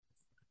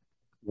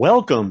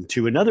Welcome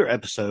to another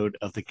episode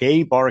of the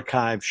Gay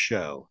Barchive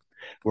Show,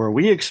 where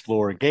we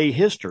explore gay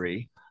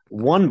history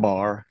one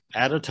bar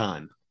at a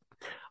time.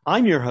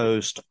 I'm your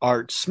host,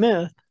 Art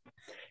Smith,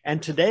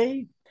 and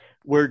today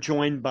we're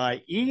joined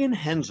by Ian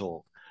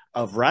Hensel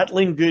of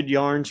Rattling Good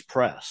Yarns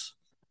Press.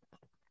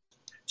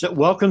 So,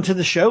 welcome to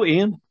the show,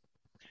 Ian.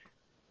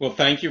 Well,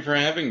 thank you for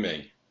having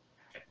me.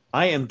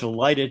 I am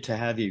delighted to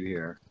have you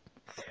here.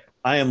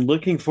 I am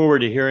looking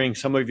forward to hearing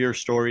some of your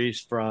stories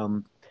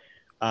from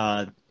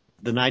uh,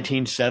 the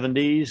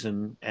 1970s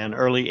and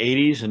early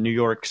 80s in New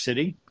York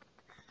City.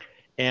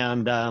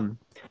 And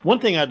one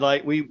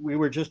thing we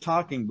were just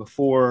talking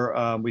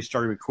before we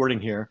started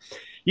recording here.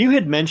 You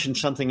had mentioned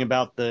something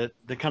about the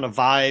kind of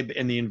vibe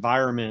and the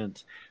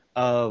environment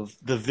of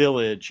the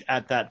village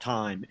at that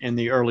time in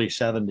the early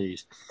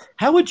 70s.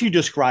 How would you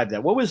describe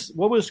that? What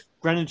was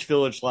Greenwich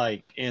Village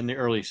like in the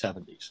early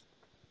 70s?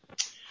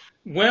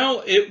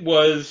 Well, it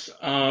was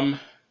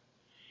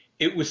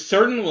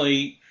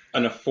certainly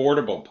an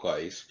affordable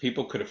place.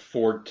 People could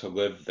afford to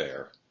live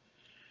there,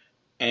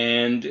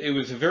 and it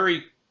was a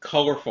very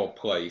colorful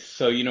place.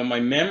 So, my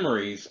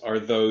memories are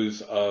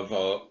those of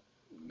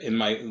in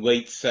my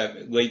late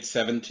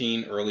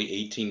 17, early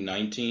 18,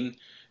 19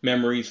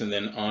 memories, and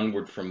then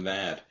onward from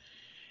that.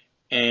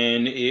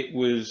 And it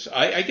was,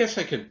 I guess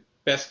I could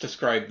best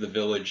describe the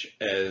village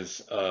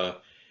as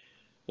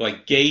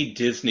like gay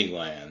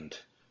Disneyland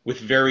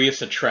with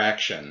various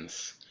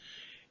attractions.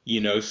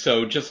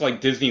 So just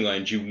like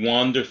Disneyland, you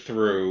wander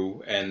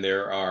through and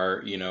there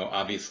are,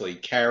 obviously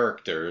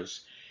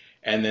characters,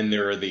 and then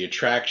there are the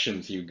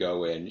attractions you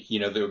go in.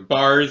 There are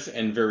bars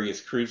and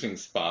various cruising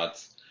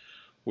spots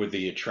with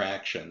the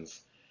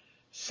attractions.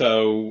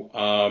 So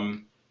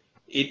I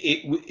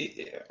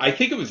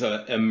think it was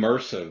an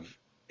immersive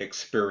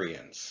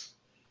experience.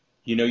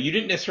 You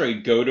didn't necessarily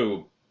go to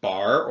a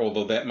bar,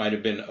 although that might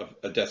have been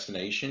a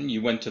destination.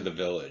 You went to the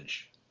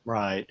village.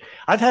 Right.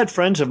 I've had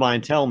friends of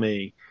mine tell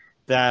me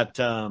that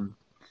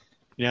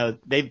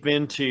they've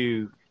been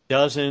to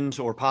dozens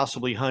or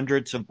possibly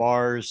hundreds of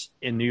bars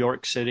in New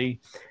York City,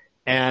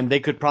 and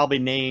they could probably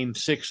name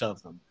six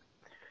of them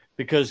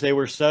because they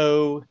were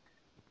so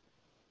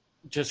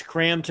just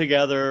crammed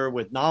together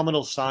with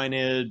nominal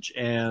signage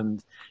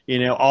and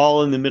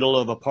all in the middle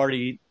of a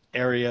party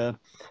area,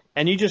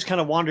 and you just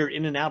kind of wandered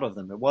in and out of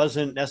them. It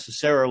wasn't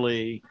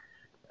necessarily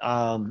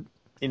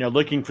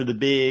looking for the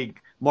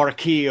big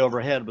marquee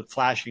overhead with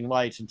flashing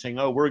lights and saying,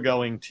 oh, we're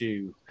going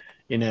to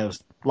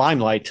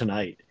Limelight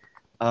tonight.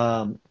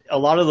 A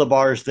lot of the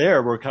bars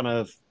there were kind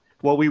of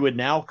what we would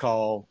now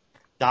call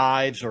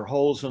dives or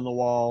holes in the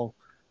wall.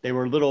 They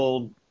were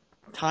little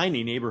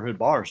tiny neighborhood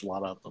bars, a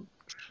lot of them.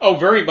 Oh,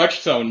 very much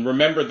so. And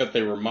remember that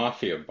they were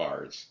mafia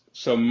bars.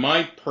 So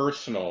my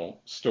personal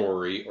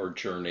story or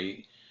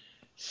journey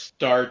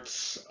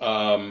starts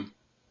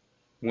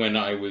when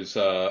I was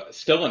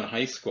still in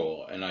high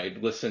school, and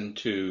I'd listened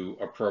to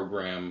a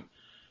program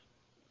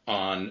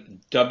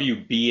on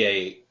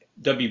WBAI,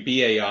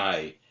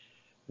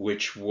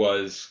 which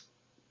was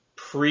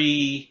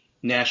pre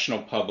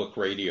National Public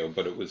Radio,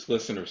 but it was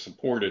listener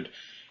supported.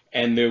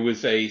 And there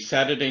was a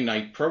Saturday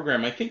night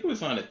program, I think it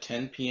was on at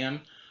 10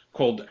 p.m.,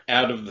 called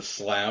Out of the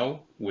Slough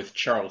with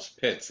Charles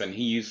Pitts. And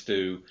he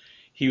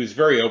was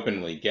very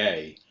openly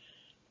gay.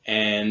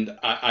 And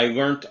I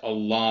learned a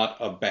lot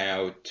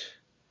about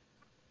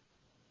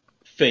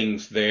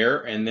things there.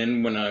 And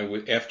then when I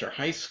was, after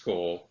high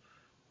school,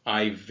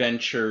 I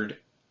ventured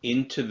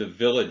into the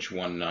village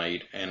one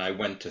night and I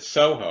went to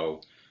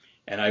Soho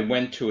and I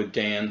went to a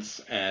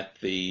dance at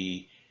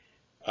the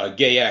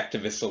Gay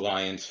Activist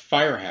Alliance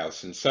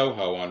Firehouse in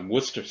Soho on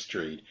Worcester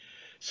Street.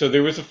 So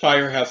there was a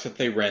firehouse that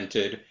they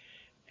rented,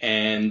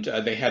 and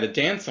they had a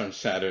dance on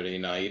Saturday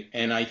night.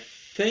 And I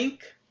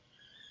think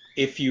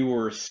if you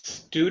were a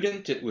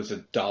student, it was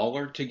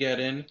 $1 to get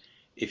in.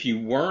 If you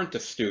weren't a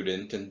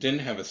student and didn't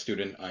have a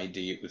student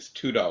ID, it was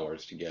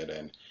 $2 to get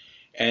in.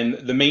 And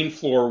the main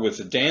floor was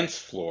a dance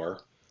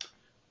floor.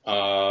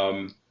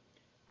 Um,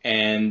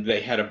 and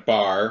they had a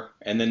bar,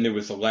 and then there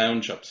was a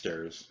lounge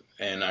upstairs.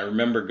 And I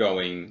remember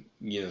going,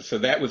 so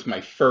that was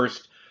my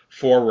first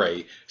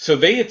foray. So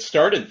they had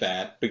started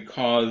that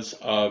because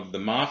of the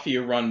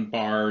mafia run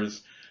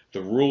bars,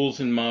 the rules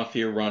in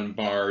mafia run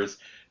bars,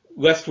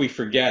 lest we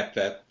forget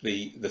that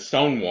the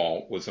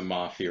Stonewall was a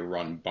mafia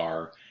run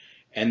bar.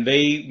 And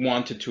they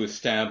wanted to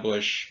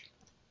establish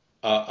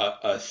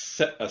a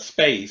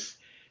space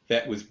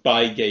that was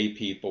by gay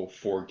people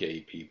for gay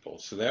people.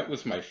 So that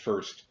was my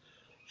first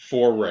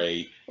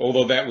foray,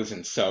 although that was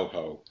in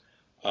Soho.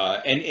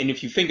 And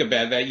if you think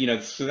about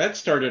that, so that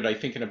started, I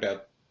think, in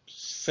about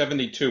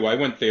 72. I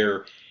went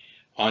there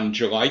on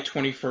July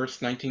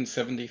 21st,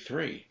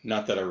 1973.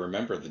 Not that I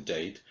remember the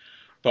date,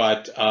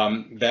 but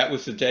that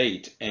was the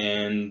date.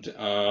 And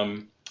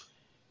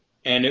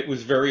it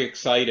was very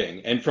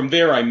exciting. And from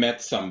there, I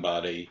met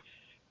somebody,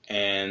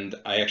 and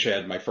I actually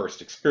had my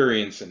first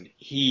experience, and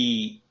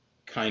he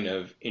kind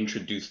of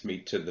introduced me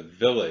to the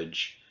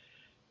village.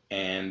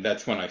 And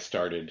that's when I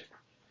started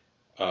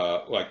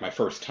like my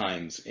first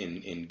times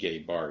in gay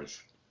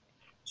bars.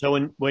 So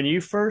when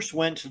you first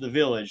went to the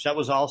village, that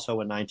was also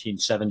in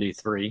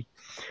 1973.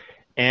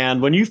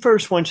 And when you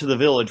first went to the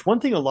village, one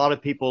thing a lot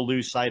of people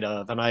lose sight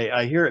of, and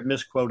I hear it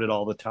misquoted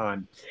all the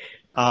time,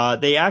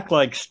 they act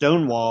like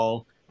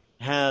Stonewall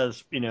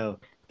has,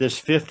 this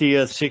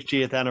 50th,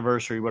 60th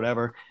anniversary,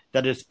 whatever,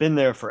 that it's been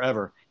there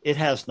forever. It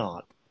has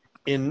not.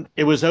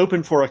 It was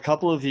open for a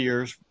couple of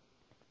years,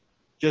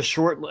 just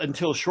short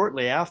until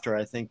shortly after,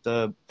 I think,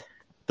 the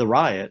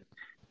riot,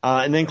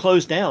 and then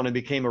closed down and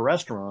became a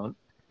restaurant.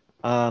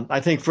 I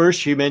think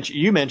first you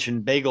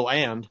mentioned Bagel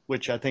and,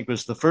 which I think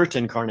was the first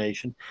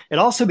incarnation. It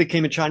also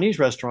became a Chinese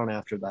restaurant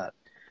after that.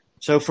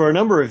 So for a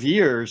number of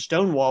years,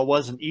 Stonewall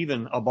wasn't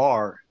even a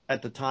bar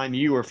at the time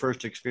you were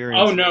first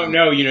Oh no, experiencing.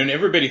 no, and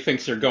everybody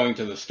thinks they're going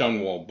to the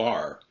Stonewall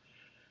Bar.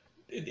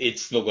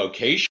 It's the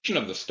location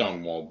of the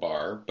Stonewall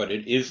Bar, but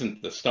it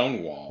isn't the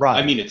Stonewall. I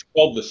Right. mean, it's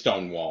called the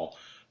Stonewall,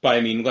 but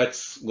I mean,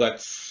 let's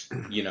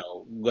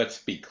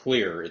be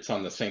clear. It's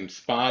on the same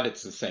spot.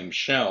 It's the same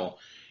shell.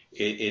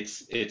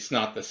 It's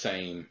not the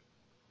same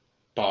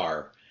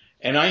bar.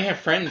 And I have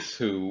friends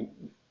who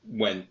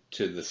went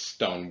to the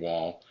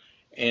Stonewall,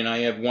 and I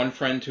have one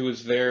friend who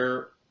was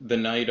there the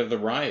night of the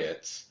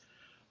riots.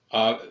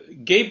 Uh,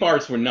 Gay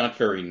bars were not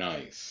very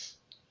nice.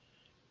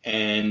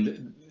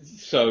 And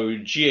so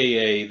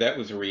GAA, that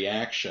was a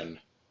reaction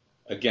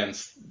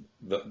against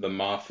the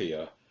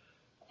mafia.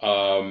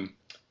 Um,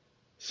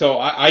 so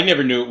I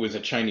never knew it was a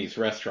Chinese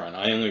restaurant.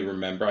 I only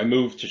remember, I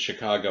moved to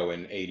Chicago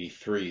in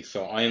 '83,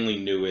 so I only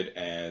knew it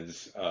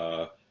as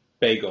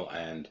Bagel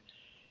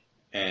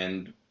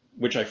and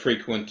which I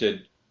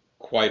frequented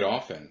quite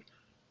often.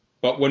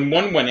 But when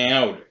one went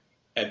out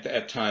at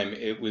that time,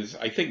 it was,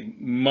 I think,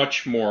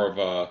 much more of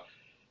a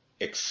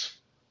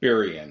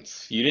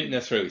experience. You didn't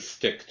necessarily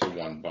stick to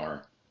one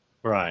bar.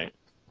 Right.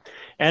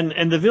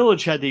 And the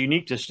village had the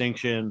unique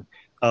distinction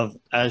of,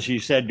 as you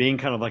said, being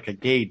kind of like a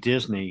gay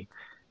Disney.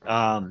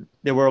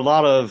 There were a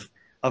lot of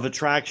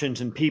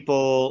attractions and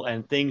people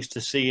and things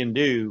to see and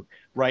do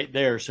right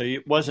there. So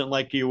it wasn't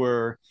like you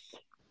were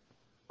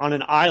on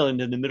an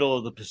island in the middle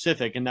of the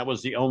Pacific and that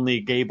was the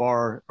only gay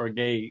bar or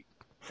gay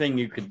thing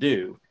you could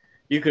do.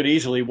 You could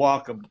easily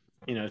walk,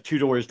 two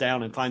doors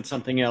down and find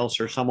something else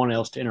or someone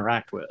else to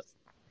interact with.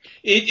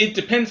 It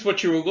depends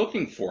what you were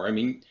looking for. I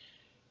mean,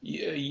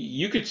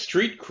 you could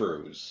street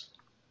cruise.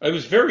 It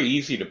was very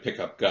easy to pick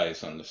up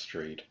guys on the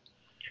street.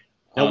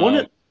 Now, one Um,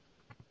 of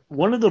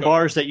one of the go-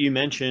 bars that you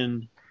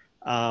mentioned,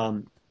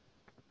 um,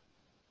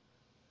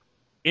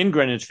 in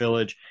Greenwich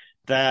Village,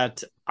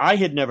 that I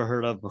had never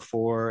heard of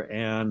before,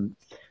 and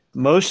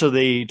most of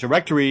the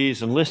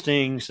directories and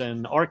listings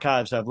and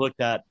archives I've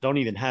looked at don't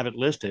even have it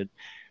listed,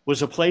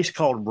 was a place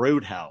called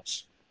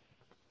Roadhouse.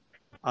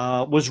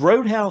 Was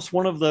Roadhouse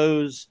one of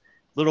those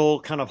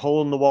little kind of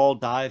hole in the wall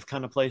dive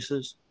kind of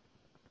places?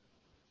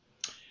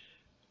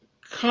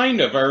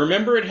 Kind of. I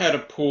remember it had a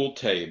pool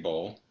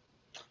table,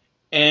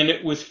 and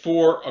it was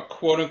for a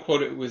quote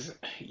unquote. It was.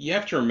 You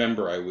have to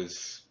remember, I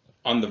was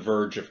on the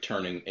verge of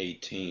turning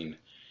 18.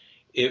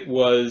 It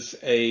was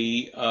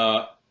a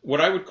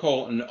what I would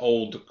call an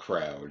old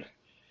crowd.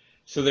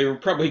 So they were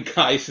probably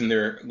guys in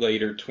their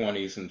later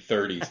 20s and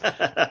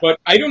 30s. But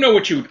I don't know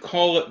what you would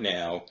call it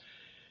now.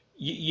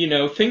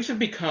 Things have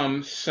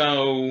become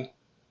so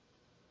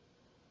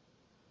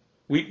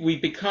we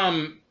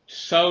become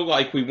so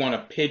like we want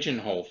to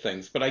pigeonhole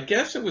things, but I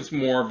guess it was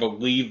more of a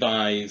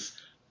Levi's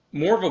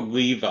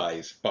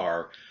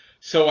bar.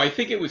 So I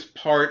think it was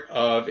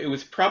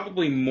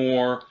probably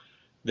more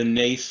the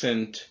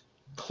nascent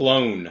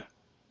clone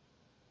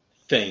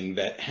thing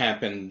that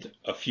happened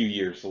a few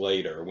years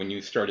later when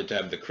you started to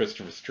have the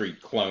Christopher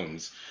Street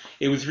clones.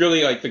 It was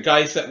really like the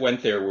guys that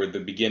went there were the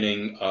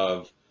beginning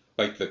of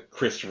like the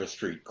Christopher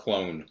Street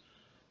clone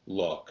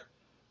look.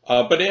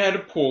 But it had a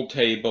pool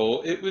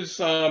table. It was,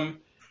 it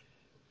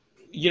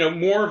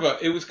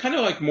was kind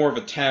of like more of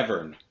a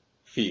tavern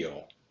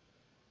feel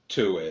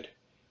to it.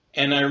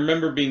 And I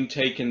remember being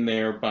taken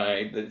there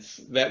by this,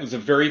 that was the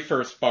very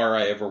first bar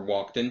I ever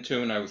walked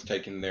into, and I was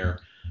taken there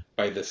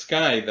by this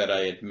guy that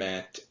I had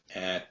met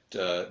at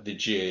the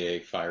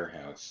GAA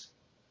firehouse.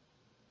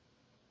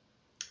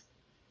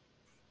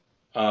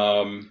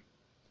 Um,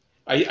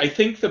 I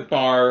think the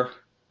bar,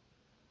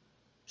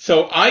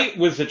 so I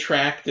was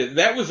attracted,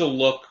 that was a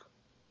look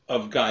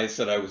of guys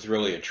that I was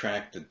really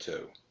attracted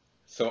to.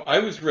 So I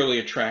was really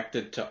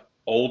attracted to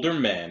older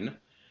men,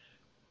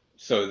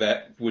 so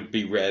that would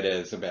be read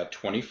as about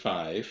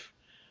 25.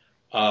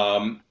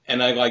 And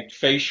I liked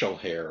facial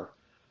hair,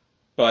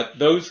 but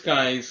those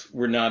guys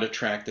were not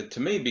attracted to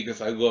me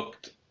because I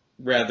looked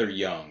rather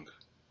young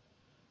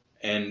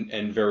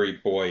and very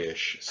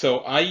boyish. So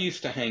I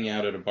used to hang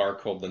out at a bar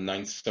called the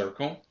Ninth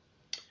Circle,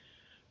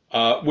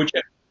 which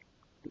at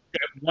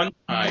one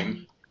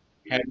time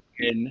had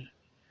been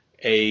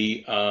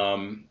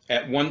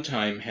at one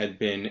time had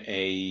been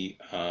a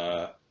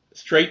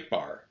straight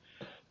bar,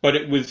 but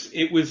it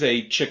was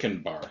a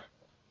chicken bar.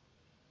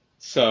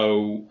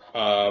 So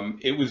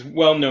it was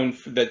well known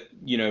for that.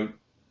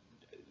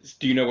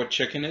 Do you know what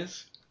chicken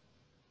is?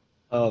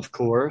 Of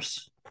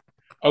course.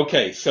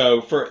 Okay,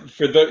 so for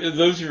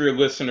those of your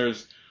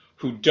listeners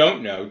who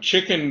don't know,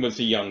 Chicken was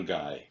a young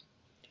guy.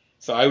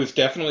 So I was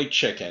definitely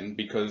Chicken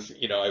because,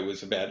 I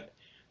was about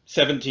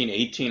 17,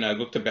 18. I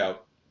looked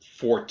about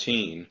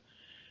 14.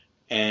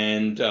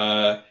 And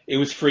it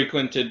was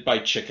frequented by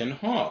chicken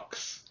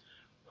hawks,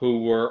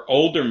 who were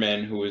older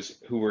men who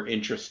were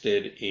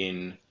interested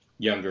in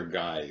younger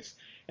guys.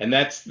 And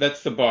that's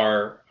the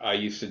bar I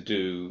used to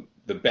do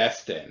the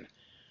best in.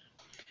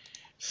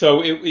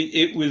 So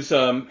it was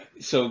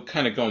so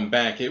kind of going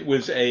back, it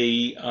was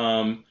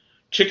a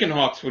chicken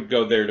hawks would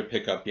go there to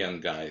pick up young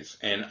guys,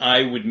 and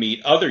I would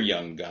meet other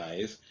young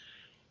guys.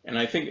 And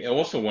I think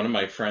also one of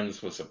my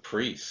friends was a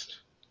priest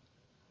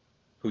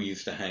who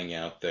used to hang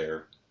out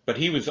there, but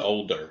he was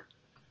older.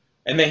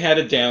 And they had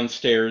a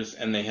downstairs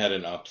and they had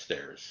an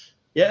upstairs.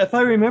 Yeah, if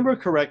I remember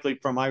correctly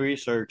from my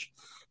research,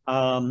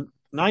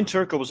 Nine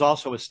Circle was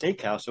also a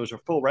steakhouse. It was a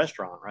full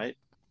restaurant, right?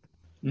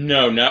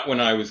 No, not when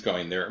I was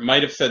going there. It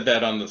might have said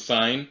that on the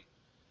sign,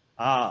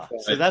 Ah,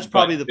 so that's but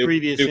probably the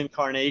previous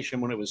incarnation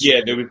when it was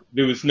yeah, steak.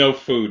 there was no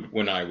food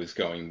when I was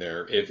going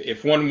there.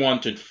 If one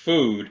wanted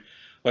food,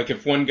 like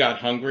if one got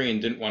hungry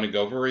and didn't want to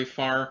go very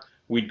far,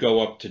 we'd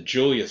go up to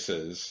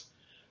Julius's,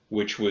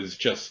 which was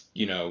just,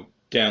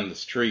 down the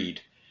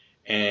street,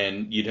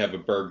 and you'd have a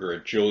burger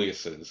at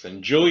Julius's.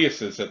 And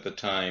Julius's at the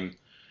time,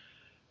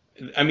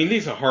 I mean,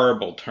 these are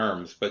horrible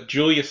terms, but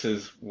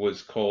Julius's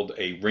was called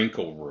a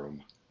wrinkle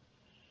room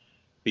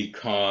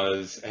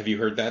because, have you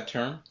heard that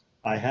term?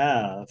 I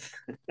have.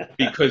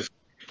 Because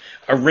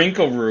a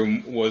wrinkle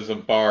room was a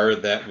bar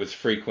that was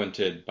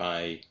frequented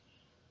by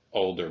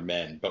older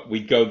men, but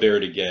we'd go there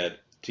to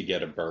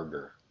get a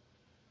burger,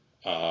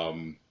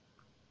 um,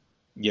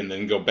 and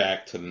then go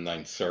back to the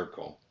Ninth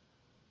Circle.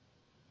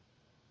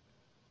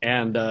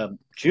 And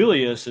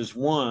Julius is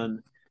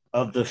one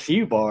of the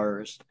few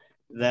bars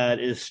that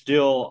is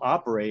still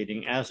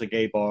operating as a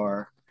gay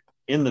bar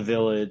in the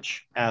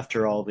village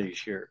after all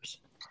these years.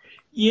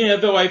 Yeah,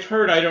 though I've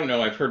heard, I don't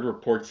know, I've heard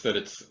reports that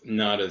it's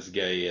not as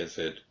gay as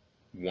it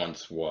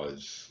once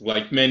was.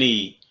 Like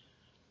many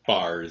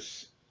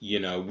bars,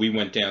 we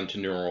went down to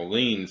New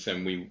Orleans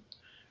and we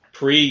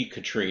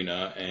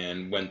pre-Katrina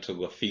and went to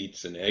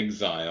Lafitte's in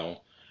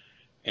Exile.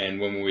 And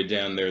when we were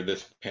down there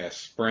this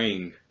past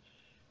spring,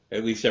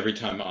 at least every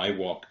time I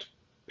walked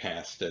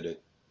past it,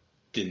 it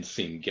didn't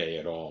seem gay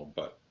at all.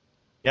 But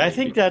Yeah, I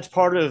think maybe. that's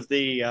part of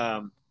the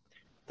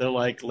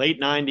like late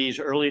 '90s,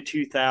 early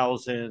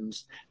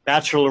 2000s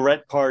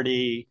bachelorette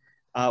party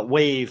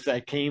wave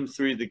that came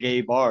through the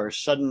gay bars.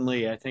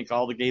 Suddenly, I think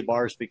all the gay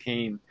bars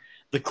became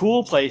the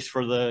cool place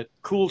for the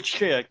cool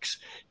chicks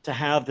to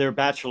have their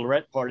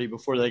bachelorette party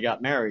before they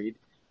got married.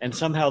 And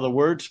somehow the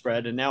word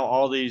spread, and now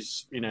all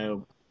these,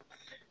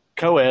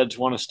 co-eds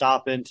want to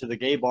stop into the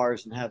gay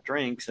bars and have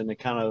drinks, and it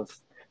kind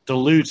of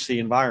dilutes the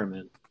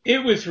environment.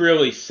 It was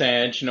really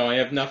sad. I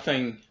have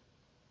nothing,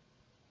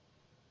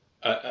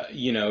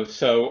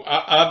 so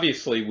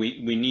obviously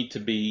we need to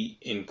be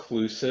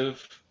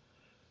inclusive,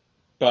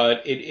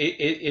 but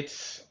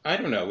it's, I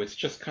don't know, it's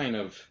just kind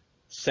of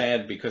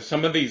sad because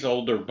some of these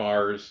older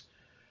bars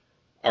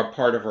are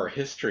part of our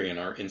history and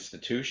our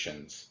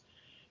institutions.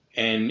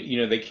 And,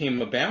 they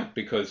came about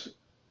because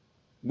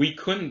we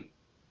couldn't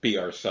be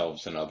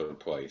ourselves in other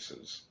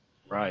places.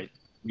 Right.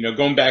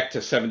 Going back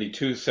to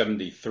 72,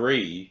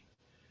 73,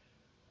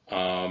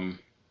 um,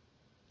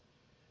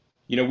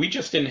 we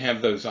just didn't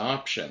have those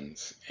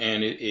options.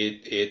 And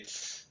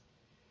these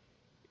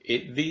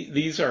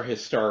are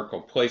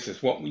historical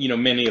places. Well,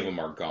 many of them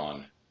are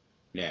gone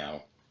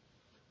now.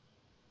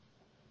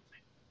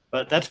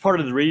 But that's part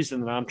of the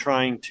reason that I'm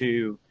trying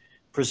to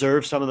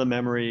preserve some of the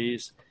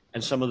memories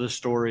and some of the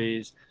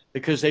stories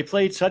because they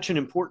played such an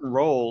important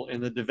role in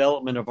the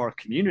development of our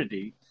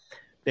community.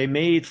 They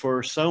made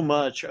for so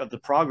much of the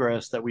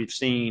progress that we've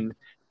seen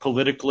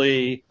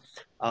politically.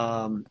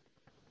 Um,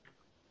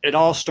 it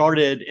all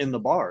started in the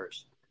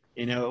bars.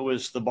 It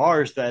was the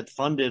bars that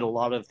funded a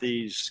lot of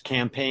these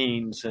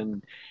campaigns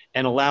and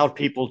allowed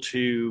people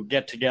to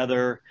get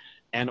together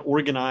and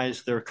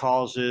organize their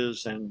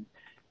causes and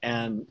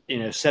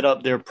set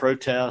up their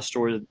protest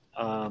or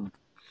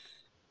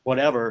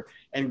whatever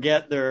and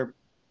get their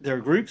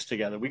groups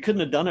together. We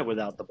couldn't have done it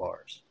without the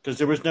bars because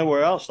there was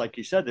nowhere else, like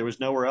you said, there was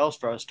nowhere else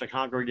for us to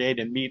congregate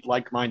and meet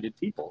like-minded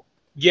people.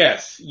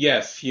 Yes,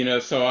 yes.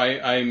 So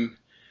I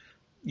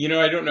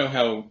don't know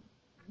how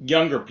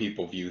younger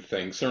people view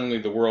things. Certainly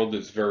the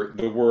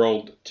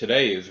world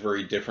today is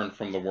very different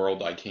from the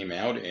world I came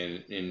out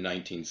in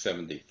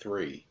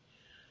 1973.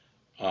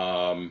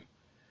 Um,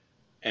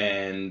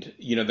 and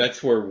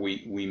that's where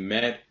we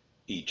met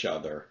each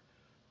other.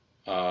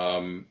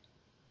 Um,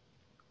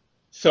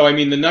 so I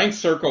mean, the Ninth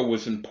Circle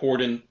was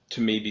important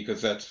to me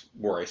because that's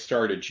where I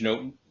started.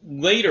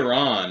 Later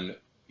on,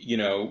 you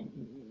know,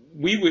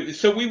 we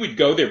would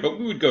go there, but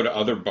we would go to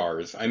other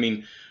bars. I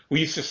mean, we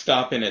used to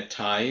stop in at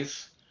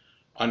Ty's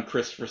on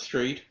Christopher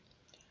Street.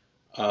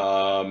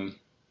 Um,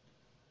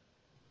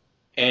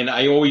 and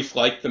I always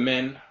liked the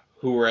men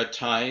who were at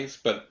Ty's,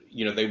 but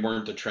they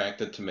weren't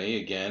attracted to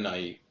me. Again,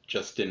 I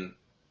just didn't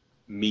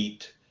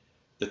meet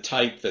the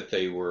type that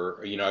they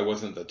were, I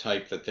wasn't the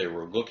type that they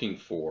were looking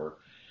for.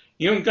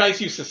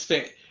 Guys used to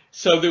stand,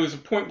 so there was a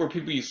point where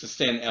people used to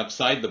stand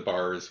outside the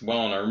bar as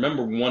well. And I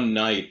remember one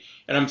night,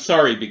 and I'm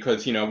sorry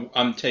because,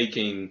 I'm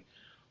taking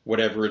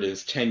whatever it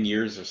is, 10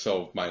 years or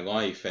so of my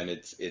life, and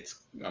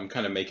I'm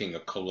kind of making a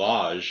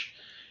collage,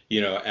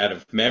 out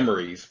of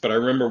memories. But I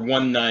remember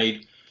one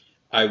night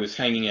I was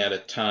hanging out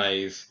at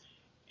Ty's,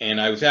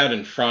 and I was out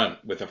in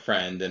front with a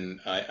friend,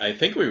 and I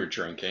think we were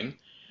drinking,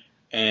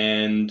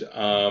 and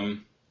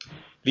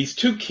these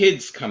two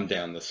kids come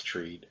down the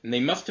street, and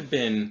they must have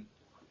been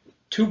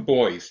two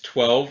boys,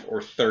 12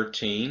 or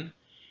 13,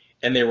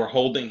 and they were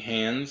holding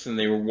hands, and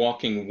they were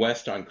walking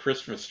west on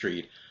Christopher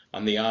Street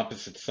on the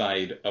opposite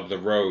side of the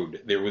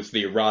road. There was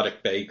the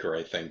Erotic Baker,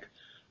 I think,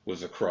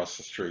 was across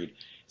the street.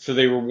 So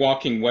they were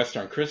walking west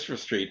on Christopher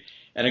Street,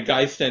 and a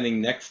guy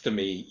standing next to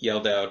me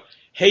yelled out,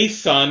 "Hey,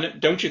 son,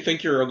 don't you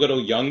think you're a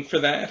little young for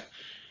that?"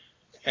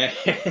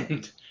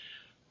 And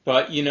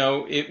but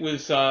it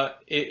was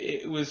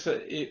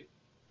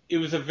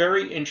a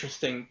very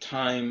interesting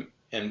time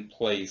and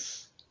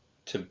place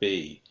to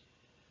be.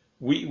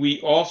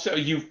 We also,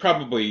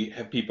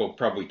 people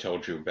probably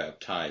told you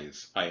about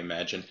ties, I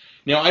imagine.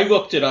 Now, I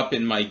looked it up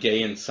in my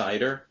Gay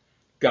Insider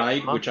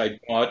guide, Huh? which I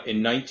bought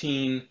in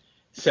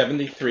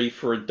 1973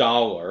 for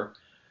 $1.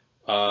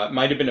 It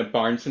might have been at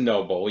Barnes and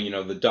Noble,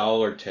 the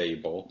dollar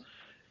table.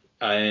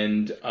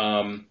 And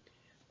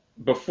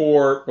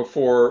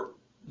before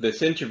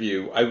this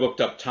interview, I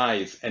looked up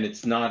ties, and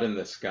it's not in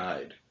this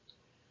guide.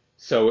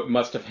 So it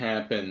must have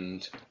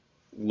happened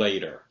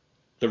later.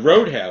 The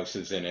Roadhouse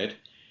is in it,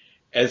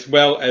 as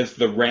well as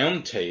the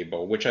Round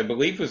Table, which I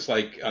believe was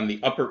like on the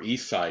Upper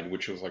East Side,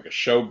 which was like a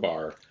show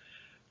bar.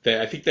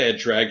 I think they had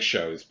drag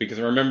shows because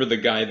I remember the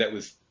guy that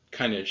was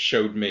kind of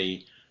showed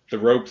me the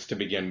ropes to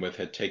begin with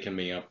had taken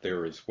me up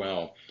there as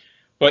well.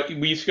 But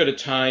we used to go to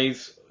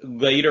Ty's.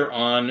 Later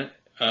on,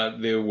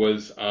 there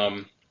was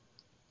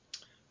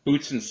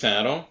Boots and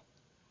Saddle,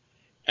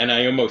 and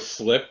I almost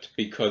slipped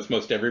because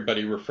most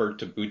everybody referred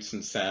to Boots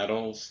and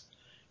Saddles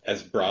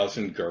as bras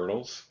and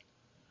girdles.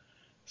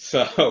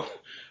 So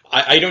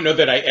I don't know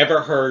that I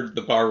ever heard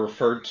the bar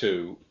referred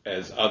to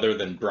as other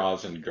than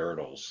bras and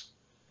girdles.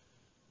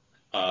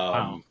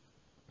 Wow. Um,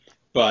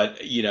 but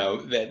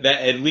that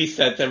at least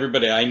that's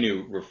everybody I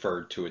knew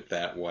referred to it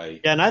that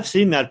way. Yeah, and I've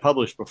seen that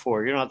published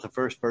before. You're not the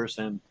first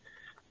person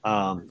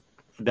um,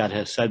 that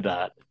has said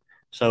that.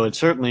 So it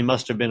certainly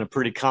must have been a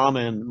pretty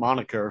common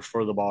moniker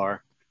for the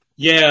bar.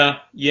 Yeah,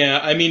 yeah.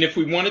 I mean, if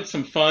we wanted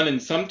some fun,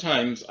 and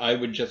sometimes I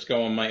would just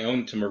go on my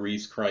own to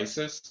Marie's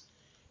Crisis.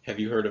 Have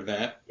you heard of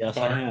that Yes,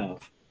 I bar?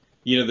 have.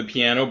 The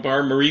piano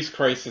bar. Marie's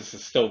Crisis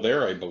is still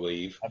there, I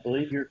believe. I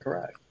believe you're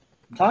correct.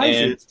 Ties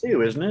And is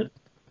too, isn't it?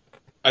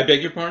 I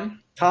beg your pardon?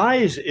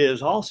 Ties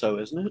is also,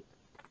 isn't it?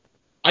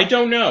 I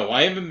don't know.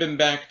 I haven't been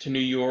back to New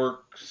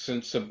York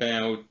since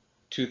about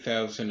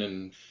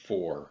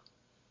 2004.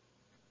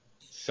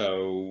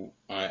 So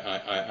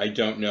I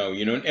don't know.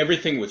 And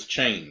everything was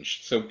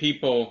changed. So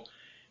people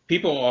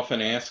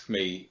often ask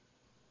me,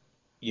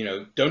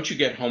 don't you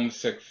get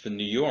homesick for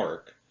New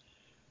York?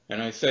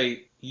 And I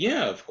say,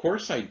 yeah, of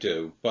course I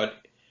do. But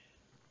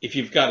if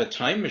you've got a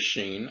time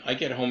machine, I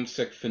get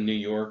homesick for New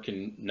York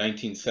in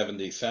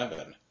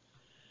 1977.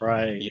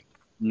 Right. You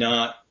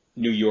Not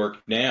New York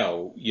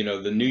now.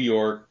 The New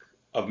York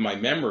of my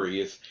memory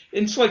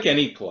it's like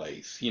any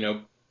place.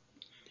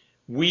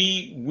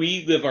 We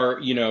live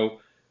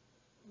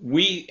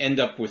we end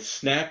up with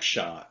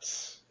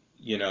snapshots,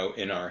 in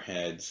our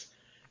heads,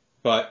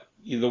 but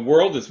the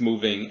world is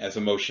moving as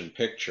a motion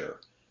picture,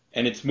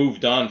 and it's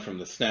moved on from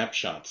the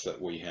snapshots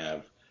that we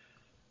have.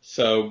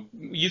 So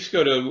we used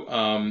to go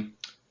to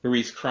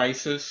Marie's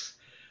Crisis.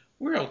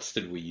 Where else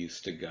did we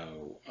used to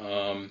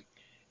go?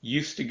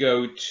 Used to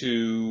go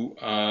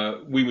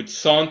to, we would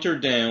saunter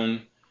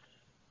down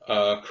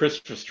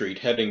Christopher Street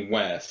heading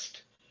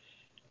west,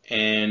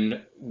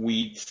 and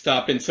we'd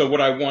stop in. So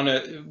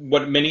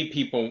what many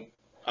people,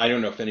 I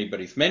don't know if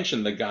anybody's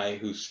mentioned the guy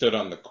who stood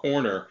on the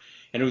corner,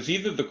 and it was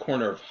either the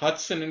corner of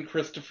Hudson and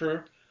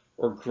Christopher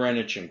or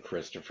Greenwich and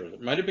Christopher.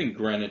 It might have been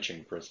Greenwich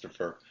and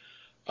Christopher.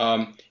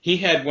 He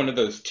had one of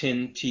those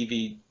tin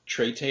TV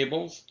tray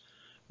tables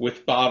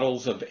with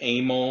bottles of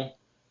Amyl,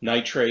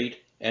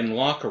 nitrate, and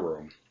locker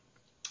room.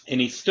 And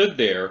he stood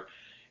there,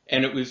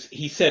 and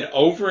he said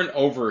over and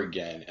over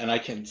again, and I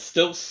can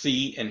still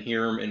see and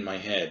hear him in my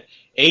head: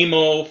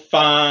 Amyl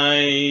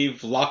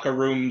 5, locker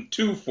room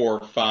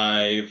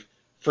 245,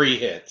 free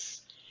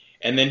hits.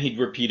 And then he'd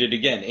repeat it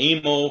again: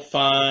 Amyl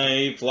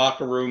 5,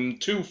 locker room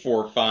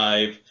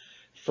 245,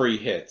 free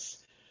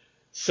hits.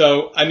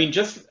 So, I mean,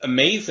 just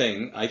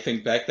amazing. I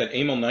think back that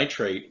amyl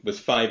nitrate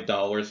was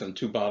 $5, and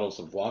two bottles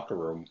of locker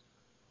room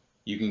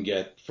you can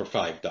get for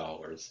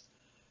 $5.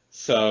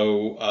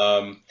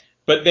 So,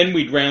 but then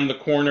we'd round the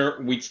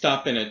corner. We'd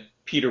stop in at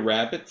Peter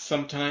Rabbit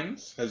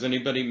sometimes. Has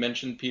anybody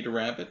mentioned Peter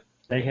Rabbit?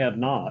 They have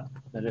not.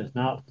 That is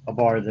not a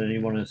bar that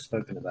anyone has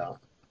spoken about.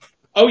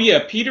 Oh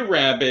yeah, Peter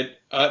Rabbit.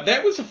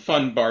 That was a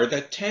fun bar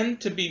that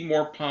tend to be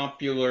more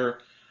popular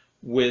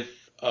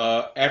with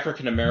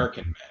African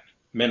American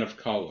men of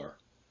color.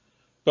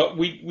 But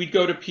we'd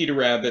go to Peter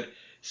Rabbit.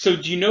 So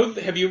do you know?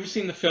 Have you ever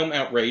seen the film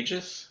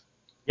Outrageous?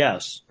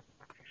 Yes.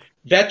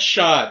 That's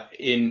shot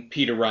in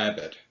Peter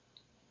Rabbit.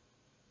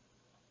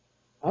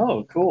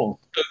 Oh, cool.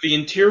 So the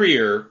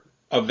interior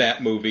of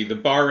that movie, the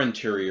bar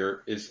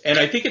interior is, and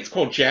I think it's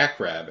called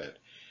Jackrabbit.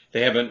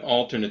 They have an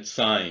alternate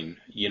sign,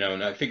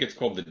 and I think it's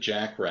called the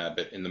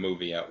Jackrabbit in the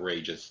movie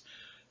Outrageous,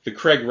 the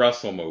Craig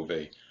Russell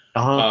movie.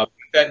 Uh-huh.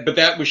 But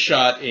that was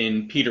shot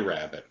in Peter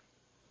Rabbit.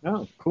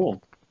 Oh,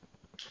 cool.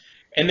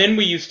 And then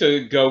we used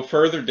to go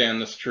further down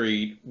the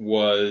street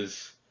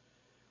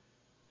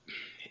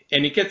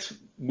and it gets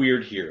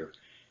weird here.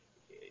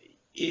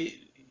 It,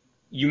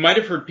 you might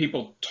have heard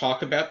people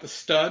talk about the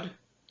Stud.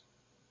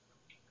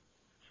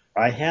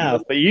 I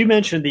have, but you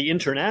mentioned the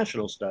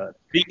international stud.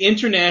 The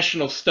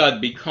International Stud,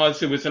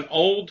 because it was an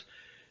old,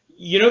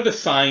 the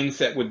signs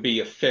that would be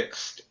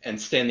affixed and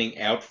standing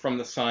out from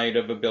the side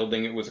of a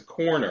building. It was a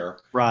corner,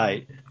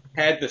 Right.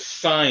 had the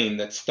sign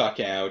that stuck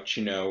out,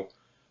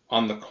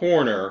 on the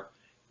corner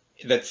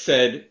that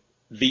said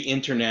the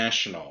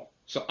International.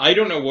 So I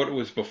don't know what it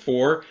was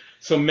before.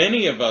 So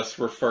many of us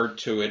referred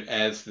to it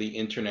as the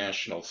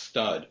International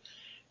Stud.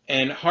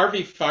 And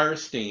Harvey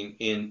Fierstein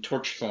in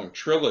Torch Song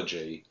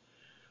Trilogy,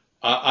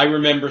 I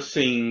remember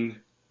seeing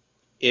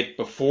it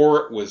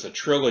before it was a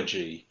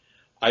trilogy.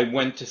 I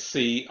went to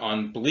see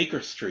on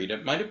Bleecker Street,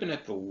 it might have been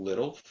at the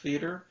Little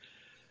Theater,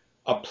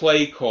 a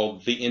play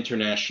called The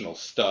International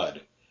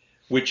Stud,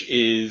 which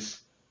is,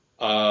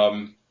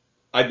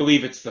 I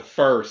believe it's the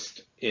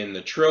first in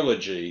the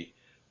trilogy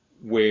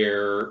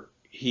where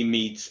he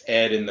meets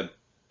Ed in the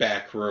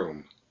back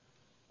room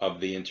of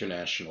the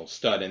International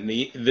Stud. And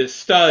the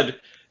stud,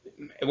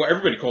 well,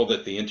 everybody called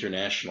it the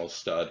International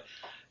Stud.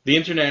 The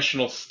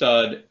International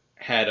Stud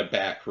had a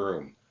back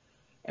room,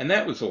 and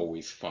that was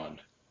always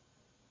fun.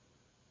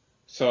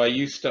 So I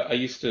used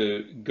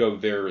to go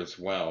there as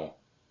well.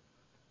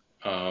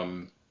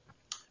 Um,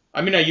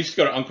 I used to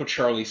go to Uncle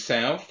Charlie's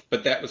South,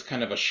 but that was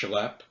kind of a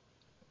schlep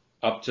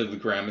up to the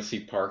Gramercy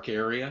Park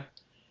area,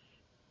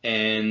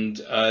 and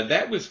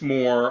that was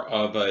more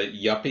of a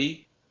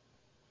yuppie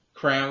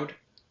crowd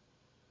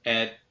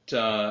at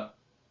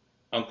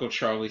Uncle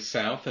Charlie's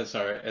South, as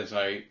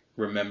I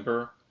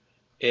remember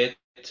it.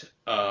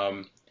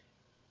 Um,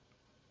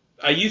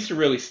 I used to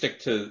really stick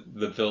to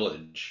the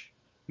Village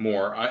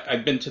more.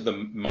 I've been to the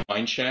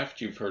Mine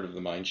Shaft. You've heard of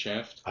the Mine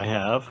Shaft. I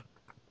have.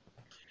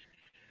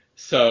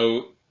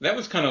 So that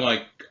was kind of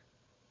like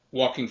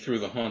walking through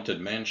the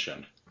Haunted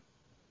Mansion.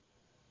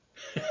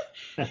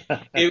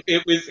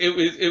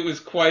 It was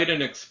quite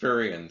an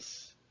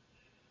experience.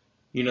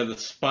 The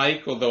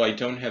Spike, although I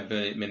don't have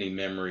many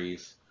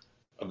memories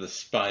of the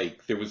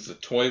Spike. There was the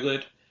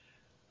toilet.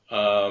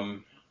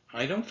 Um,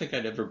 I don't think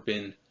I'd ever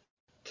been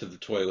to the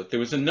toilet. There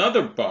was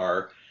another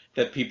bar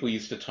that people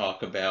used to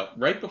talk about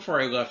right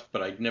before I left,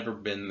 but I'd never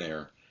been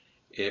there.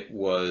 It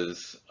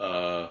was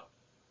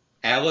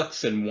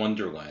Alex in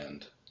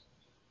Wonderland.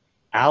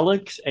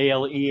 Alex,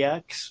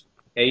 Alex.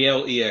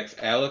 Alex,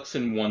 Alex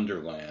in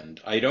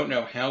Wonderland. I don't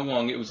know how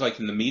long it was, like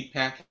in the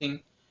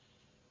meatpacking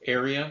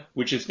area,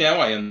 which is now,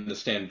 I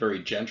understand, very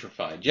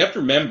gentrified. You have to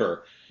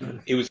remember,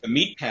 it was the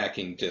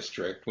meatpacking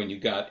district when you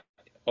got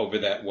over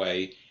that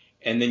way,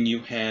 and then you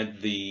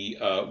had the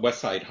West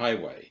Side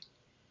Highway.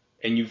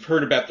 And you've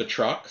heard about the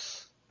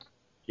trucks?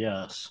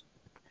 Yes.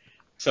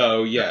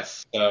 So,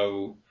 yes.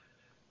 So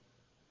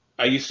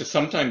I used to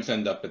sometimes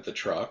end up at the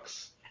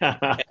trucks.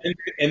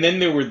 And then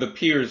there were the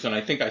piers, and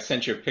I think I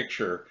sent you a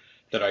picture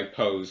that I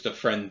posed. A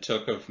friend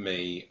took of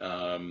me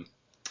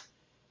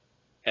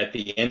at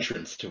the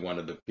entrance to one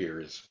of the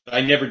piers.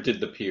 I never did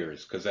the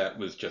piers because that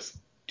was just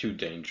too Yeah,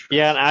 dangerous.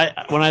 and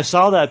when I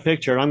saw that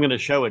picture, and I'm going to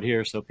show it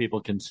here so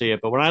people can see it,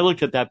 but when I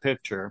looked at that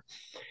picture,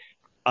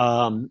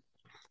 um,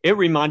 it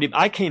reminded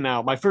I came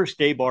out, my first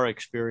gay bar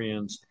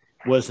experience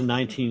was in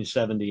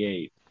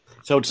 1978.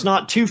 So it's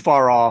not too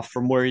far off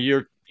from where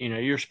you're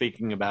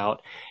speaking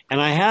about.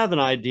 And I have an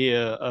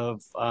idea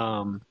of,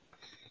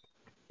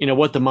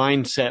 what the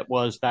mindset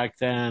was back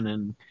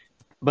then.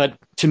 But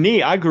to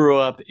me, I grew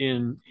up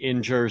in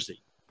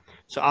Jersey.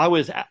 So I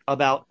was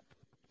about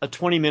a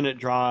 20-minute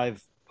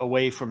drive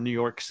away from New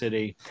York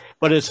City,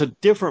 but it's a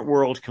different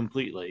world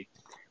completely.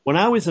 When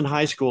I was in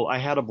high school, I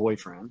had a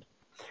boyfriend,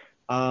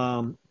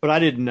 but I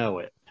didn't know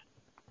it.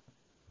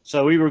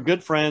 So we were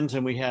good friends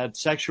and we had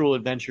sexual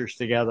adventures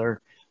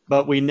together,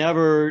 but we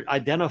never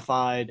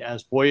identified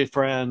as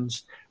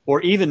boyfriends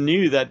or even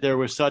knew that there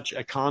was such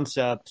a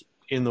concept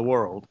in the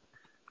world.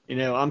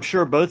 I'm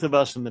sure both of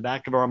us in the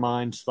back of our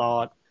minds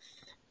thought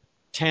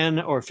 10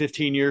 or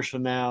 15 years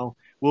from now,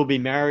 we'll be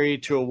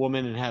married to a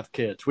woman and have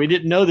kids. We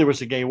didn't know there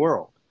was a gay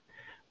world.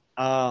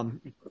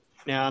 Um,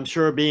 Now, I'm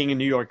sure being in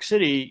New York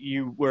City,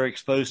 you were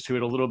exposed to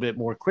it a little bit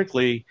more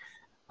quickly.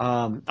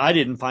 I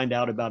didn't find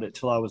out about it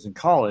till I was in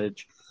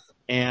college.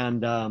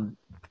 And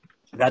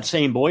that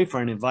same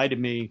boyfriend invited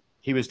me,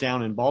 he was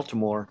down in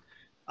Baltimore,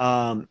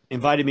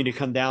 invited me to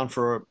come down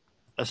for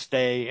a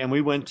stay. And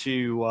we went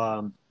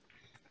to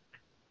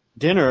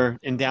dinner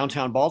in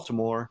downtown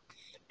Baltimore.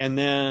 And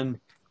then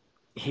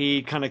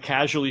he kind of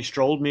casually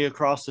strolled me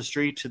across the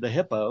street to the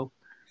Hippo,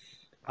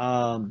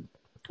 um,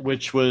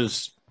 which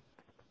was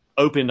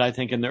opened, I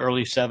think, in the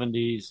early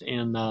 '70s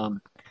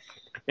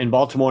in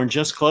Baltimore and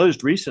just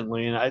closed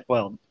recently. And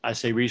I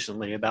say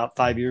recently, about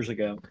 5 years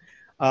ago.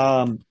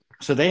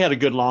 So they had a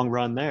good long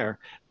run there.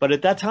 But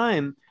at that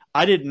time,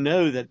 I didn't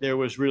know that there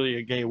was really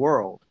a gay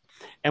world.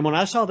 And when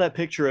I saw that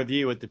picture of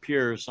you at the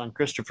Piers on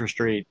Christopher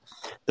Street,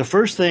 the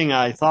first thing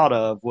I thought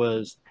of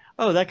was,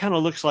 oh, that kind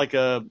of looks like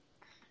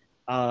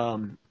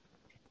um,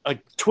 a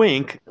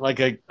twink, like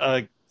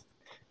a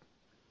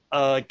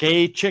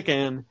gay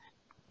chicken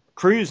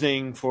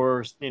cruising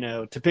for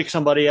to pick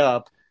somebody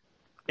up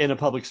in a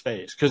public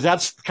space, because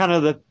that's kind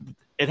of the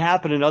it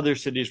happened in other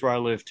cities where I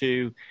live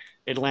too.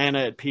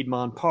 Atlanta at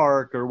Piedmont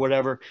Park or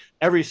whatever.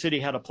 Every city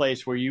had a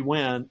place where you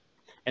went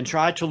and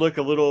tried to look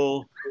a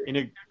little,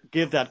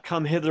 give that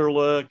come hither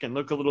look and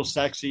look a little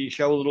sexy,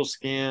 show a little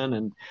skin,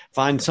 and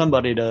find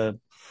somebody to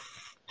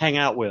hang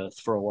out with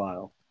for a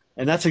while.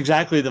 And that's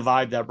exactly the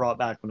vibe that brought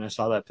back when I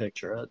saw that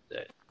picture.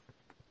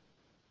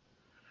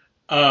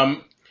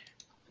 Um,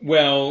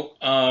 well,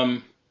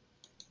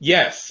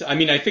 yes. I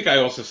mean, I think I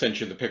also sent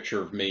you the picture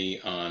of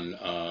me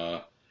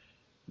on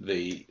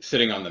the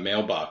sitting on the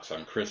mailbox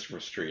on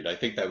Christopher Street. I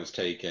think that was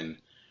taken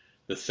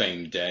the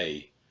same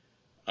day.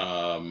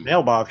 Um,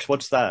 Mailbox,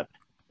 what's that?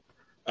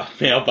 a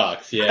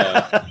mailbox,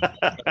 yeah.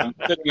 I'm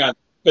sitting on,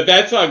 but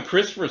that's on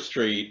Christopher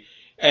Street.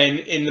 And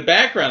in the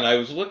background, I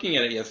was looking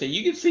at it yesterday.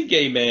 You can see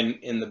gay men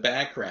in the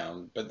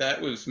background, but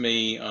that was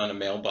me on a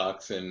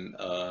mailbox and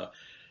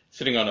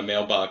sitting on a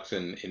mailbox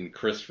in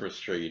Christopher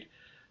Street.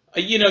 So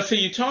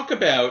you talk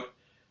about,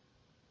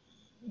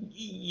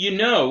 you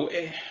know,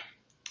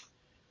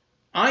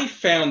 I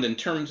found in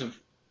terms of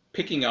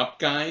picking up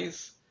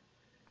guys,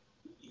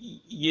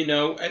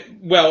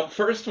 well,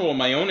 first of all,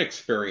 my own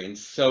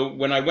experience. So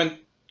when I went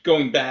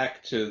going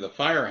back to the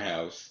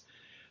firehouse,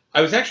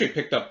 I was actually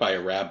picked up by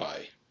a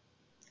rabbi,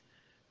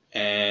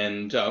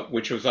 and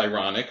which was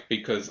ironic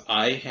because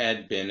I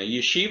had been a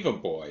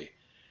yeshiva boy.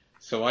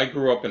 So I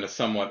grew up in a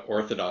somewhat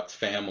Orthodox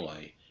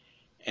family.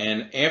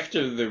 And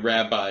after the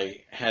rabbi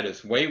had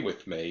his way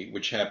with me,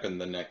 which happened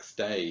the next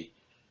day,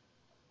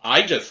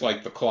 I just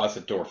like the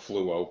closet door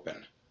flew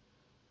open.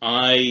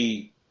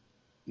 I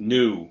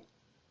knew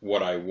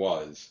what I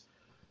was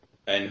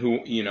and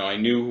I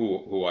knew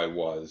who I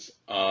was.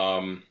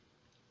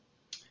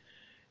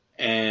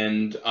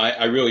 And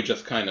I really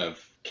just kind of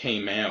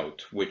came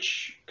out,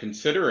 which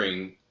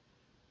considering,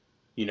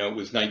 it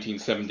was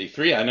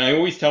 1973. And I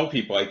always tell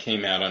people I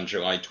came out on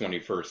July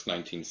 21st,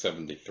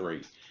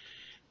 1973.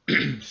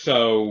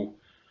 So,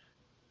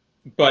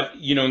 but,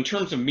 in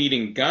terms of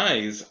meeting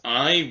guys,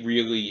 I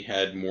really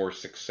had more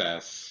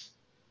success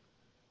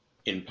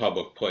in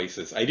public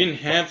places. I didn't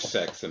have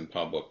sex in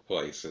public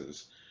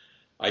places.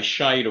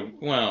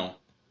 Well,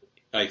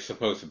 I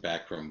suppose a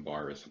backroom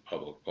bar is a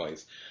public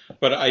place,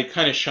 but I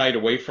kind of shied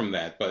away from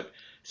that. But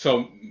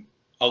so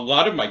a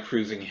lot of my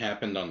cruising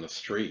happened on the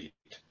street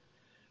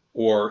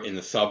or in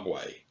the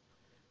subway,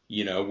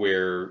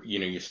 where,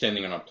 you're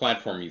standing on a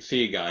platform, you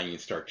see a guy and you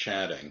start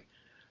chatting.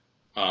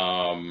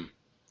 Um,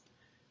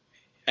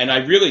 and I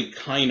really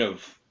kind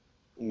of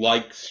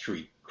like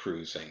street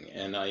cruising,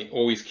 and I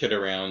always kid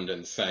around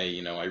and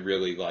say, I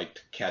really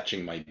liked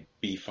catching my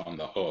beef on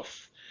the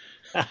hoof.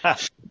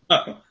 That's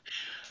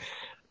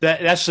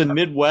the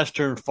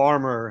Midwestern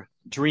farmer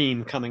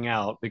dream coming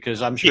out,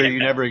 because I'm sure you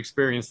Yeah. never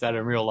experienced that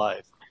in real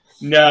life.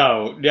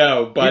 No,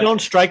 no, You but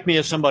don't strike me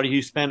as somebody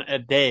who spent a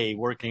day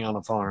working on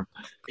a farm.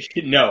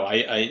 no,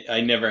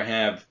 I never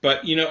have.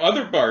 But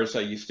other bars I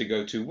used to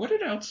go to. What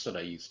else did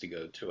I used to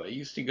go to? I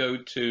used to go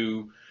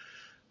to.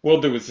 Well,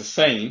 there was a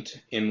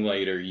Saint in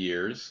later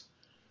years,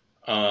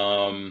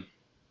 um,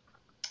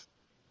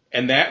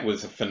 and that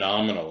was a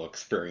phenomenal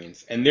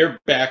experience. And their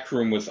back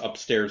room was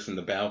upstairs in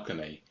the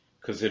balcony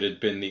because it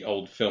had been the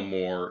old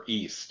Fillmore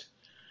East.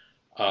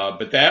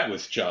 But that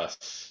was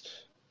just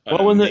an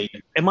Well,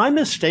 amazing. am I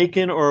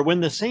mistaken, or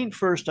when the Saint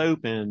first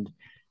opened,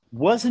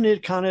 wasn't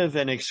it kind of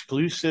an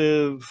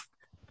exclusive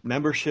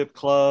membership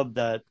club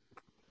that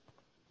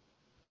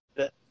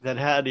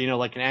had,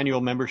 like an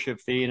annual membership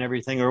fee and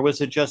everything, or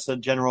was it just a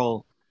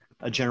general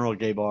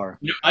gay bar?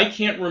 I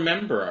can't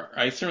remember.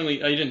 I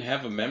didn't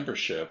have a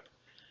membership.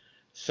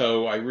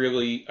 So I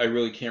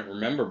really can't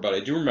remember, but I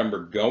do remember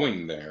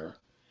going there,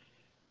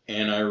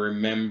 and I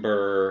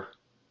remember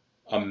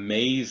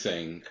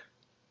amazing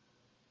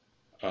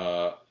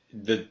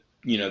the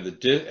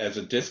as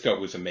a disco it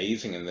was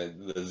amazing, and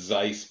the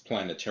Zeiss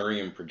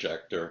planetarium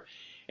projector,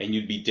 and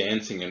you'd be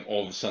dancing, and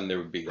all of a sudden there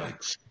would be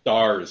like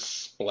stars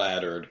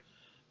splattered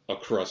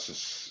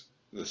across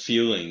the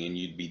ceiling, and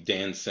you'd be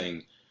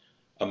dancing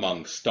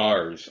among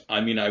stars.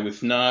 I mean, I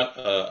was not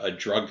a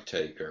drug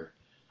taker,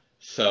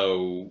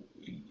 so,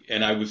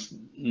 and I was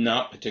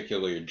not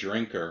particularly a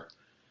drinker.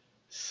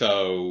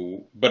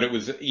 So, but it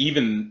was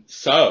even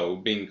so,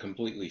 being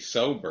completely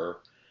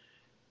sober,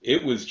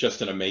 it was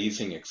just an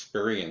amazing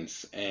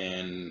experience.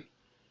 And,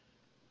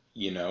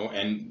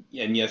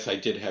 and yes, I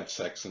did have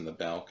sex in the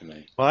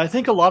balcony. Well, I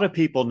think a lot of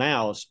people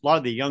now, a lot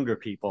of the younger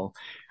people,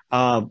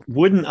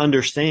 wouldn't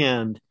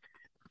understand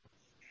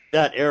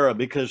that era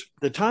because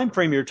the time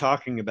frame you're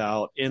talking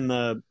about in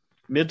the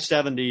mid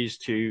 70s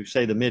to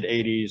say the mid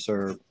 80s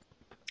or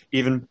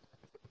even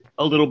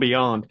a little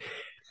beyond,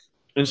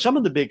 in some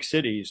of the big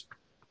cities,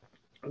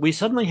 we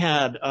suddenly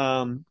had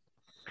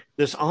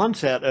this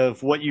onset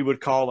of what you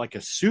would call like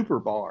a super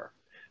bar.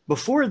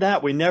 Before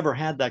that, we never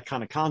had that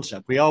kind of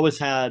concept. We always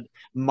had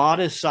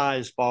modest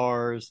sized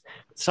bars,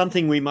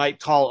 something we might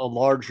call a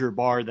larger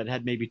bar that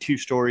had maybe two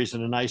stories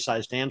and a nice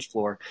sized dance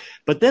floor.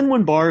 But then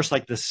when bars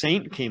like the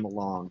Saint came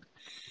along,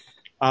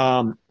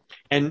 um,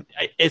 and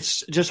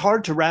it's just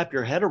hard to wrap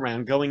your head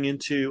around going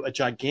into a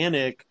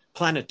gigantic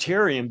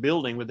planetarium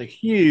building with a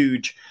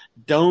huge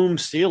dome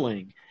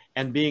ceiling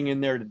and being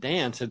in there to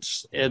dance.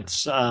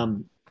 It's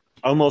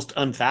almost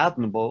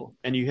unfathomable.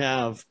 And you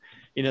have,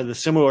 the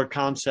similar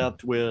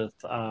concept with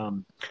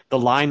the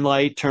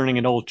Limelight turning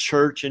an old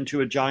church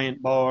into a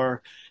giant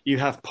bar. You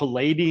have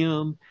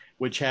Palladium,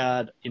 which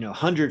had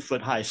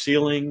 100-foot high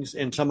ceilings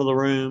in some of the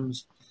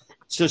rooms.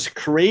 It's just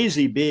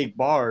crazy big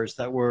bars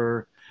that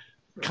were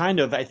kind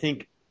of, I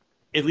think,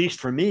 at least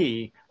for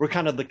me, were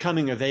kind of the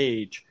coming of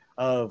age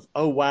of,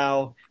 oh,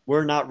 wow,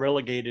 we're not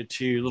relegated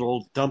to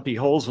little dumpy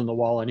holes in the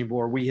wall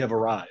anymore. We have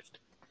arrived.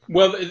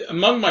 Well,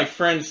 among my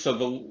friends, so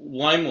the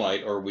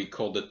Limelight, or we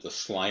called it the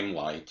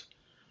Slimelight,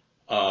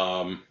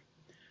 um,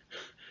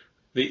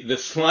 the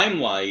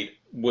Slimelight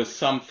was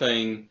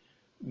something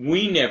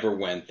we never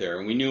went there,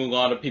 and we knew a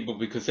lot of people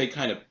because they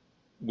kind of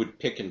would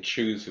pick and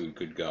choose who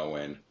could go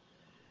in.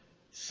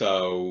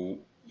 So,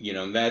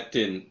 that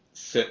didn't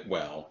sit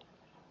well.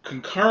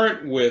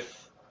 Concurrent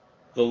with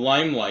the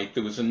Limelight,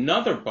 there was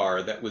another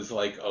bar that was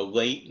like a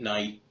late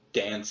night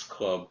dance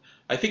club.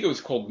 I think it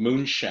was called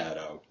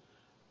Moonshadow,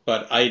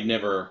 but I'd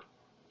never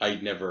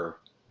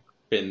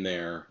been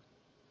there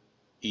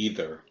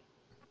either.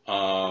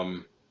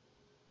 Um,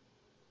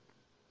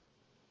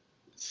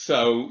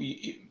 so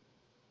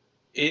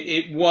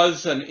it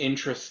was an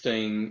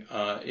interesting.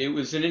 It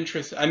was an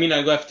interest. I mean,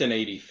 I left in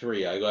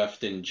 '83. I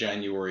left in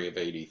January of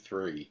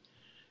 '83.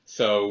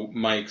 So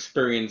my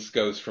experience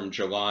goes from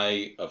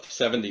July of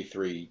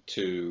 '73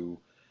 to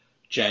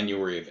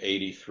January of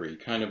 '83.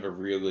 Kind of a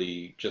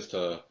really just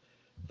a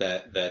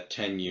that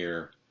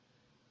 10-year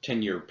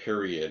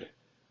period.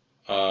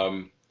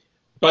 Um,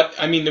 but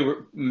I mean, there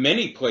were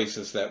many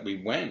places that we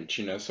went.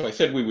 So I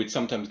said we would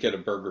sometimes get a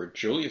burger at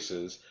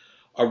Julius's,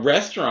 a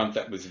restaurant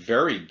that was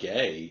very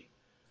gay,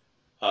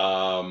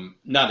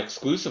 not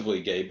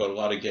exclusively gay, but a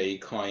lot of gay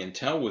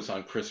clientele was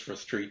on Christopher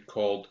Street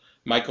called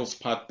Michael's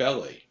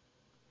Potbelly.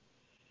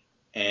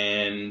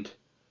 And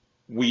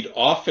we'd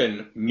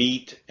often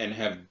meet and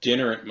have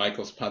dinner at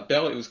Michael's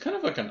Potbelly. It was kind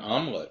of like an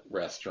omelet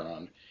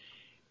restaurant.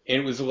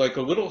 And it was like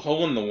a little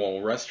hole in the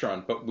wall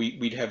restaurant, but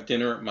we'd have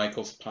dinner at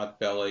Michael's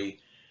Potbelly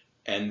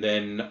and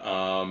then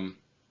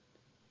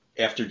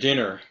after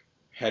dinner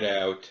head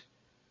out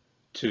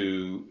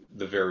to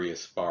the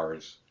various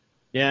bars.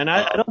 Yeah, and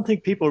I Um, don't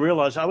think people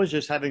realize I was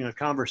just having a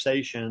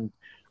conversation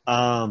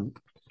um,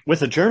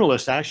 with a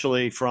journalist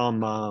actually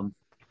from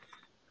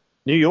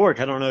New York.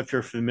 I don't know if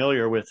you're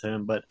familiar with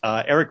him, but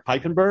Eric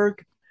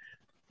Piepenberg,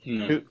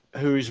 no.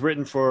 who's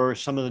written for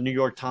some of the New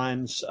York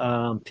Times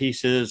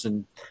pieces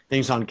and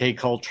things on gay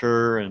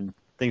culture and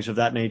things of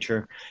that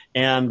nature.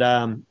 And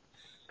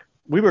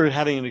we were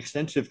having an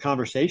extensive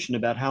conversation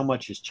about how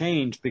much has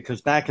changed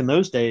because back in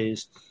those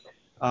days,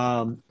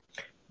 um,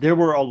 there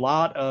were a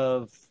lot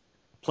of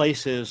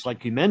places,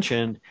 like you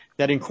mentioned,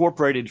 that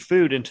incorporated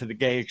food into the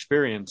gay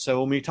experience.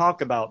 So when we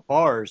talk about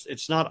bars,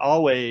 it's not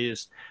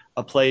always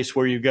a place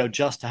where you go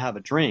just to have a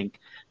drink.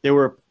 There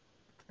were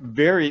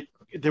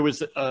there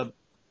was a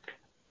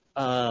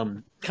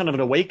kind of an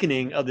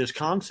awakening of this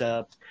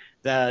concept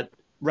that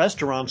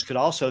restaurants could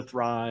also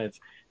thrive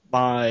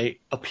by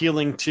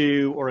appealing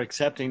to or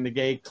accepting the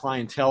gay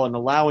clientele and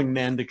allowing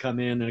men to come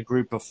in a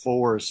group of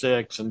four or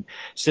six and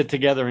sit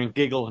together and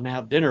giggle and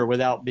have dinner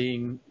without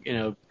being,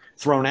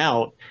 thrown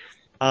out.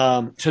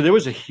 So there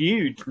was a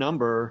huge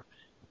number,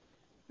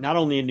 not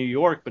only in New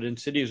York, but in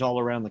cities all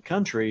around the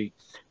country,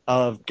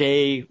 of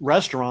gay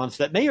restaurants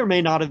that may or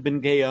may not have been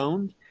gay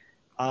owned,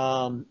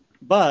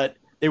 but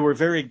they were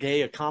very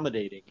gay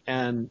accommodating.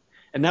 And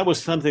that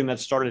was something that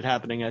started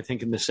happening, I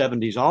think, in the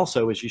 70s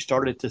also, as you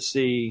started to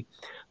see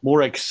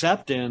more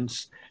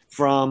acceptance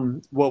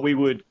from what we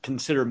would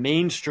consider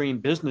mainstream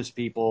business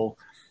people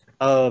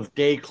of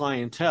gay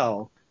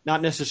clientele,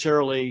 not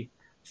necessarily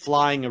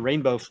flying a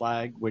rainbow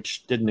flag,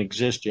 which didn't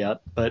exist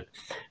yet, but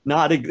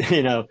not,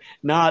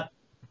 not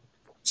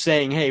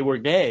saying, hey, we're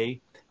gay,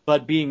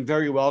 but being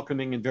very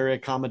welcoming and very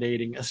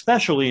accommodating,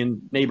 especially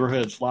in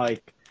neighborhoods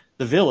like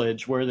the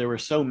Village, where there were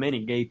so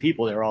many gay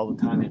people there all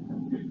the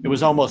time. It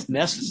was almost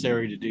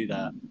necessary to do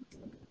that.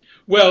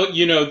 Well,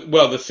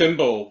 the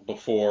symbol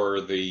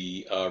before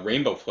the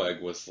rainbow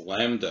flag was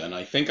lambda, and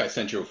I think I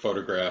sent you a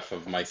photograph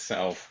of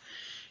myself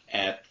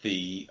at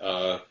the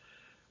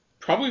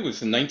probably was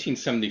the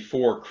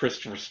 1974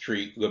 Christopher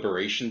Street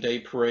Liberation Day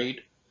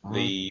parade. Uh-huh.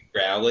 the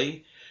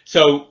rally.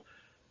 So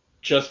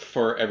just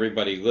for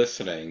everybody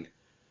listening,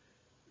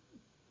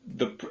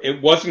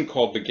 it wasn't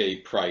called the Gay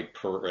Pride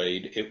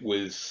Parade. It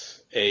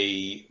was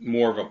a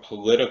more of a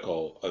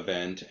political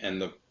event,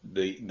 and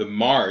the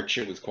march.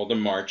 It was called a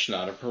march,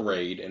 not a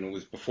parade, and it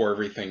was before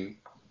everything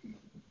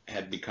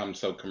had become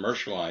so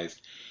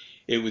commercialized.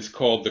 It was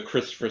called the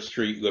Christopher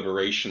Street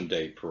Liberation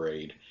Day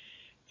Parade,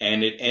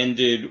 and it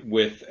ended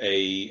with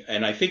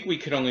and I think we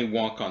could only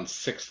walk on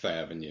Sixth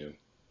Avenue.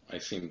 I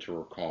seem to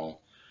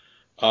recall.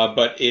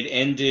 But it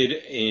ended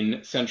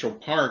in Central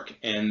Park,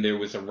 and there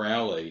was a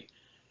rally,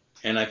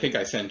 and I think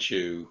I sent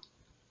you,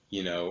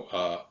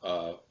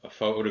 a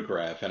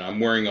photograph, and I'm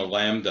wearing a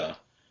lambda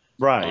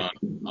Right.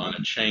 on on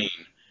a chain.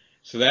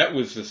 So that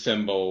was the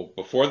symbol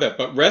before that.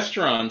 But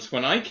restaurants,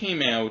 when I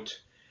came out,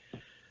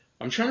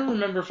 I'm trying to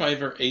remember if I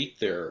ever ate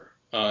there.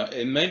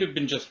 It might have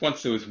been just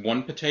once. There was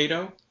One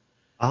Potato,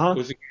 Uh-huh.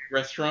 was a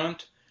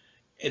restaurant.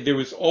 And there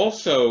was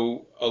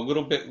also a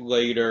little bit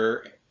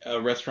later a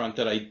restaurant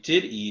that I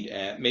did eat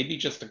at, maybe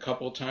just a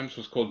couple of times,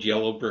 was called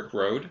Yellow Brick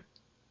Road.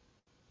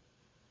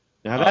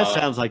 Now that Uh,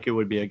 sounds like it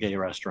would be a gay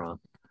restaurant.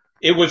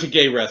 it was a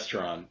gay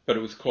restaurant, but it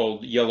was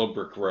called Yellow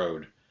Brick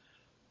Road.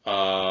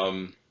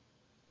 Um,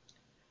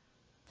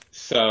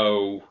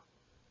 so,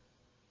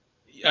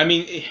 I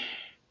mean,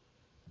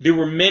 there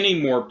were many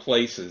more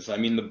places. I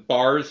mean, the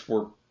bars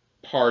were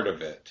part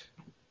of it,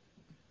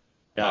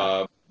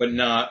 Yeah. but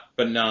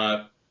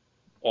not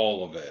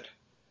all of it.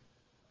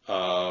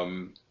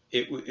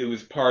 It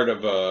was part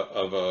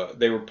of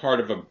they were part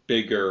of a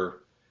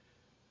bigger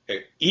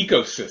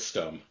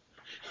ecosystem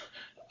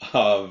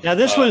Now of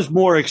this was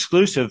more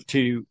exclusive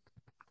to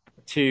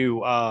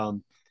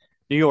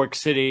New York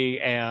City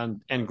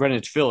and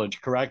Greenwich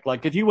Village, correct?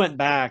 Like if you went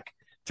back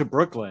to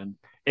Brooklyn,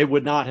 it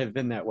would not have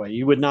been that way.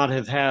 You would not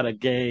have had a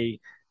gay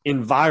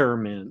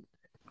environment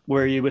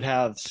where you would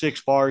have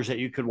six bars that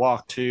you could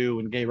walk to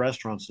and gay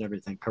restaurants and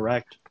everything,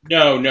 correct?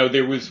 no, no,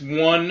 there was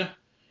one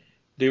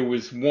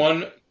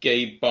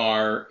gay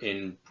bar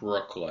in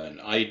Brooklyn.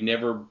 I'd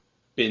never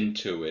been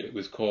to it.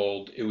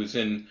 It was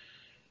in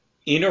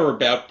or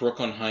about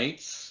Brooklyn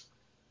Heights,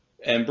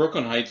 and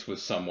Brooklyn Heights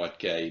was somewhat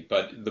gay,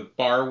 but the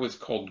bar was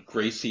called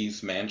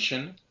Gracie's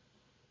Mansion.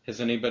 Has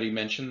anybody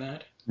mentioned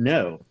that?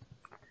 No.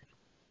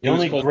 The It was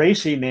only called,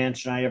 Gracie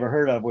mansion I ever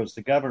heard of was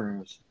the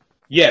governor's.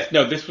 yes,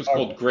 no, this was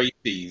called Apartment.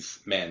 Gracie's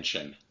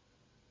Mansion.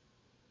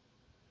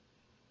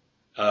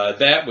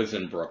 That was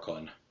in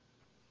Brooklyn.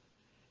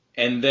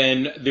 And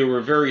then there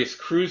were various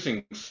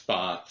cruising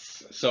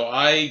spots. So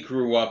I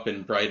grew up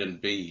in Brighton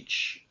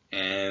Beach,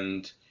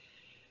 and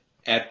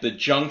at the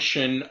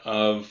junction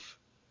of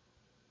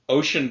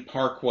Ocean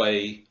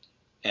Parkway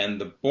and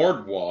the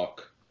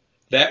boardwalk,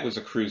 that was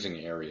a cruising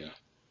area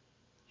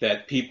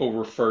that people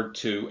referred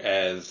to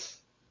as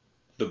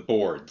the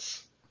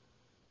boards.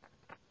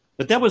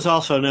 But that was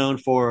also known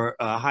for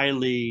a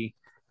highly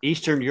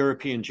Eastern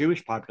European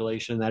Jewish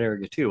population in that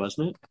area too,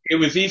 wasn't It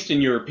was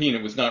Eastern European,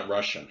 it was not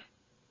Russian.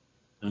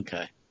 it?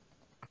 Okay.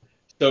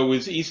 So it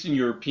was Eastern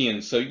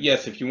European. So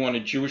yes, if you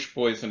wanted Jewish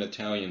boys and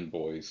Italian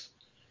boys,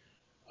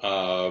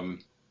 um,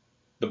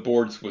 the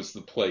boards was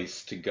the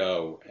place to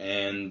go.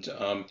 And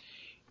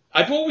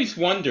I've always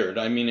wondered,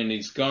 I mean, and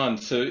he's gone.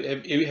 So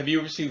have you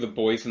ever seen the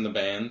boys in the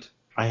band?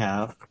 I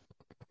have.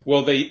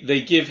 Well,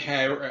 they give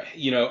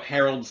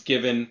Harold's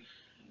given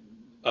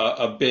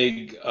a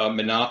big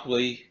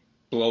Monopoly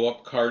blow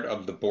up cart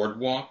of the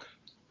boardwalk.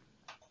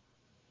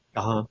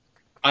 Uh huh.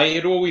 I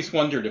had always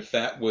wondered if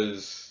that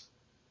was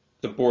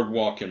the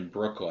boardwalk in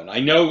Brooklyn. I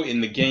know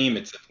in the game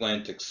it's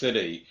Atlantic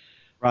City,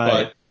 Right.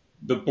 but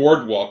the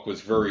boardwalk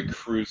was very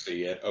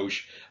cruisy at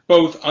Ocean,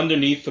 both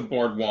underneath the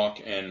boardwalk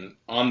and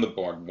on the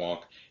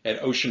boardwalk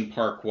at Ocean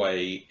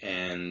Parkway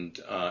and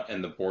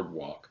the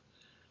boardwalk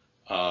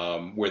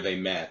where they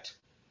met.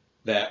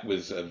 That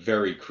was a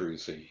very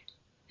cruisy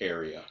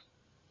area.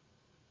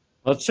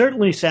 Well, it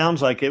certainly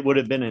sounds like it would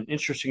have been an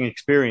interesting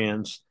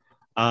experience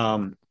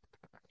um,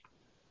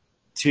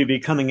 to be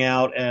coming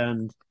out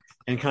and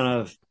kind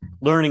of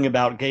learning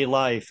about gay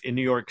life in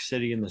New York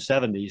City in the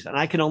 70s. And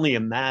I can only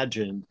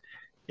imagine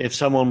if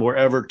someone were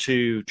ever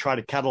to try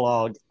to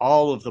catalog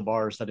all of the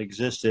bars that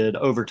existed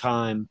over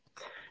time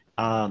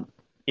um,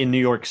 in New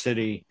York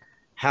City,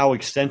 how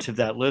extensive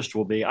that list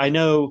will be. I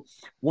know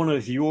one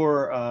of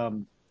your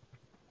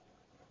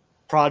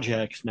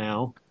projects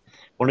now,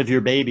 one of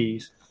your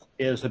babies,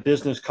 is a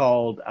business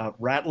called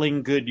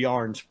Rattling Good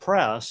Yarns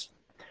Press,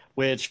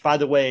 which, by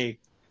the way,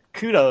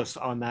 kudos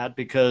on that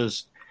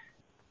because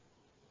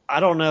I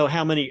don't know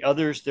how many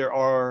others there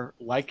are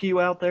like you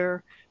out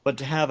there, but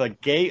to have a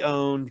gay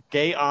owned,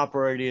 gay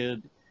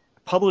operated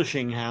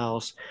publishing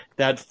house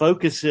that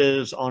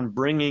focuses on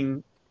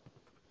bringing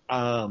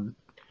um,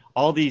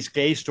 all these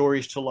gay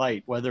stories to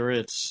light, whether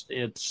it's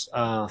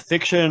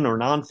fiction or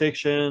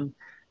nonfiction,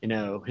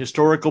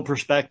 historical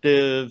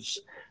perspectives,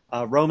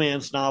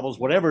 romance novels,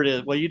 whatever it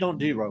is. Well, you don't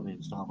do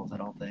romance novels, I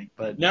don't think,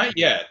 Not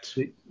yet.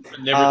 Never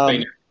say um,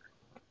 never.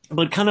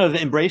 but kind of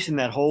embracing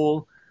that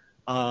whole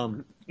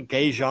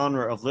gay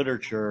genre of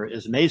literature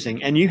is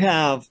amazing. And you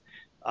have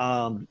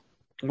um,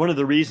 one of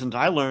the reasons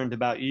I learned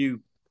about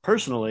you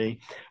personally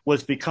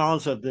was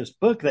because of this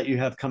book that you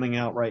have coming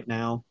out right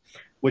now,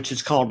 which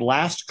is called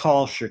Last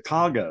Call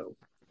Chicago.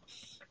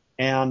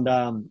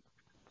 And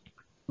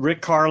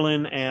Rick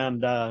Carlin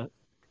and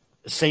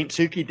Saint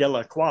Suki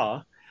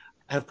Delacroix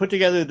have put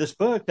together this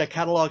book that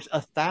catalogs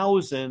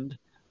 1,000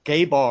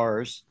 gay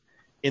bars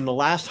in the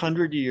last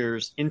 100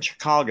 years in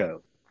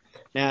Chicago.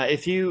 Now,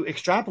 if you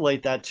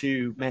extrapolate that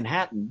to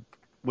Manhattan,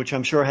 which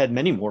I'm sure had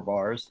many more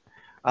bars,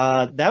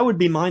 that would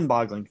be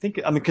mind-boggling.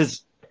 I mean,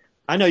 because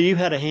I know you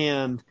had a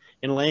hand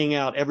in laying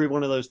out every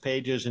one of those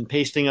pages and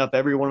pasting up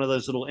every one of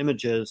those little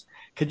images.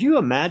 Could you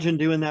imagine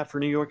doing that for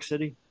New York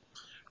City?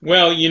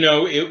 Well,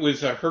 it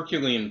was a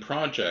Herculean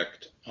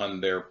project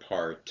on their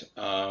part.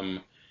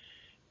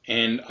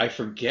 And I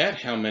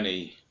forget how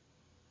many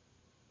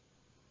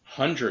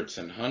hundreds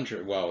and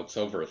hundreds, well, it's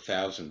over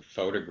 1,000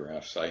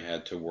 photographs I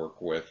had to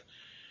work with.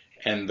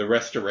 And the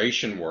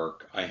restoration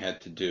work I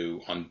had to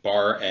do on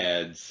bar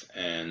ads.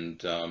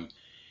 And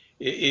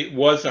it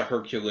was a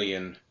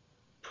Herculean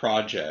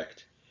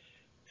project.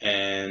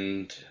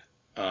 And,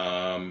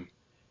 um,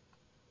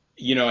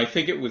 I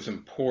think it was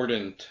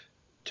important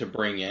to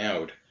bring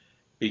out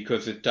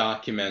because it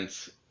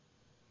documents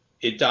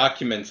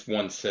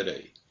one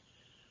city.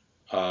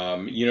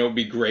 It'd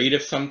be great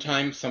if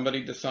sometimes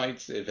somebody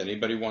decides if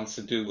anybody wants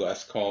to do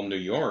Last Call New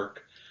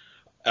York.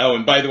 Oh,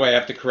 and by the way, I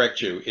have to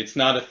correct you. It's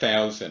not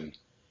 1,000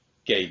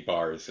 gay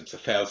bars. It's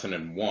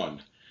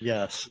 1,001.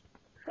 Yes,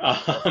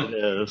 yes, it Um,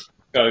 is.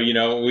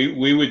 so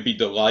we would be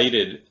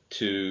delighted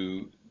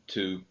to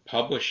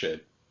publish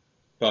it,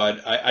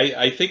 but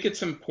I think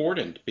it's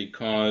important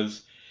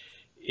because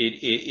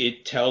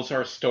it tells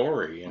our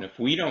story, and if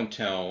we don't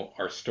tell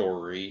our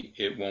story,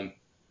 it won't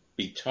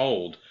be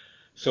told.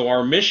 So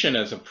our mission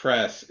as a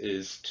press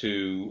is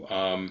to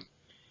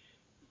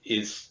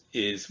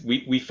is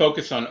we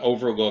focus on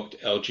overlooked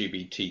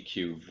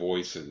LGBTQ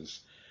voices.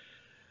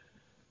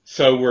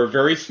 So we're a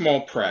very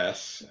small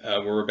press.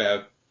 We're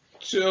about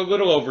a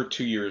little over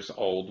 2 years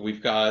old.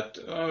 We've got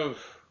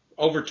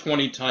over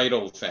 20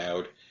 titles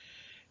out,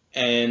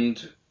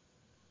 and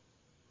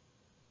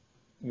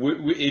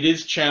it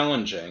is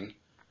challenging.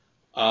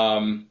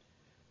 Um,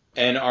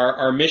 and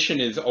our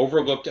mission is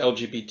overlooked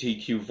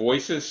LGBTQ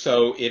voices,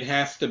 so it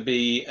has to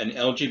be an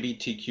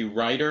LGBTQ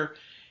writer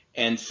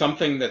and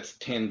something that's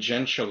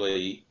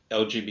tangentially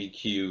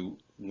LGBTQ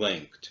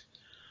linked.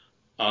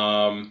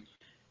 Um,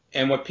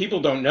 and what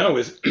people don't know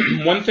is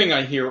one thing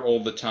I hear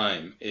all the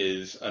time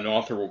is an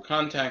author will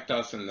contact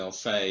us and they'll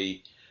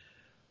say,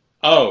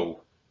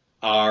 "Oh,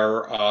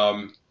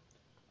 our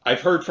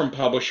I've heard from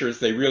publishers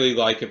they really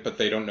like it, but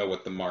they don't know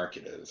what the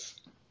market is."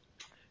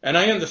 And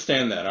I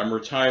understand that. I'm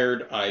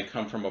retired. I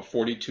come from a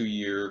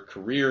 42-year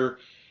career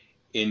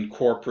in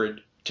corporate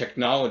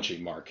technology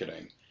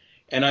marketing.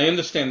 And I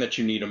understand that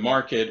you need a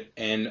market,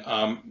 and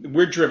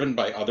we're driven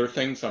by other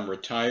things. I'm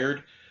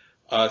retired.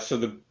 So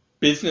the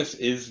business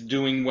is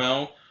doing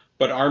well,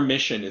 but our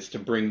mission is to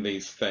bring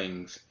these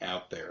things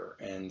out there.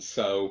 And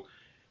so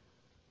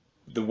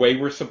the way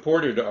we're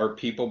supported are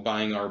people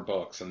buying our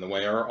books, and the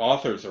way our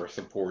authors are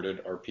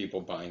supported are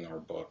people buying our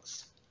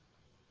books.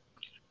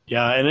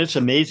 Yeah, and it's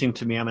amazing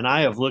to me. I mean,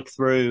 I have looked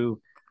through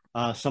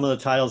some of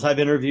the titles. I've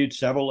interviewed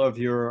several of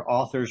your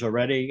authors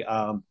already.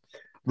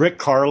 Rick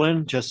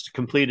Carlin just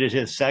completed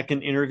his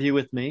second interview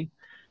with me.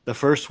 The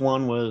first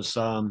one was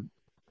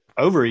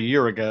over a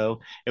year ago.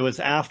 It was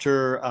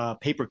after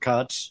Paper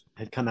Cuts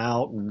had come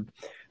out, and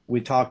we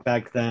talked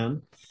back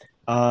then.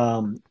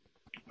 Um,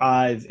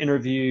 I've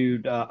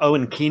interviewed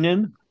Owen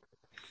Keenan,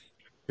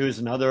 who is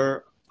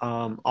another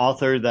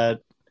author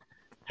that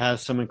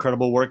has some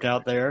incredible work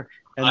out there.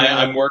 And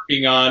I'm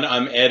then,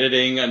 I'm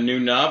editing a new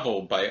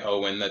novel by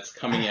Owen that's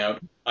coming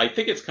out. I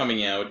think it's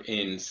coming out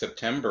in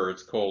September.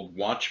 It's called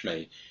Watch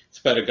Me. It's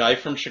about a guy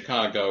from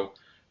Chicago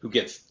who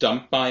gets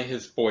dumped by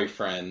his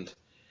boyfriend,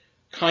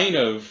 kind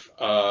of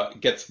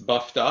gets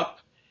buffed up,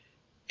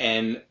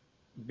 and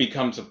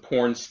becomes a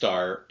porn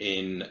star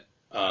in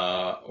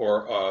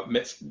or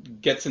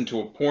gets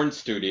into a porn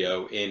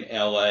studio in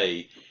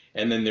LA,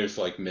 and then there's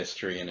like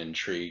mystery and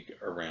intrigue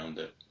around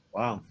it.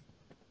 wow.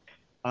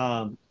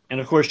 And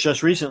of course,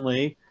 just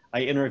recently,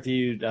 I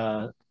interviewed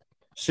Saint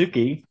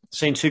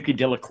Suki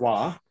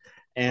Delacroix,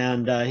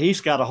 and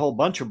he's got a whole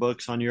bunch of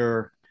books um,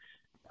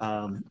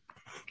 on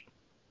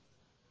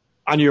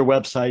your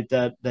website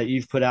that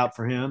you've put out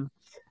for him.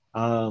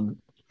 Um,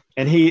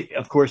 and he,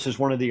 of course, is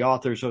one of the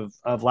authors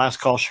of Last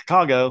Call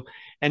Chicago,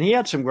 and he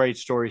had some great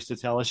stories to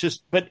tell. It's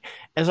just, but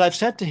as I've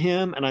said to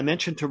him, and I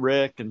mentioned to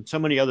Rick and so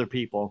many other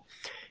people,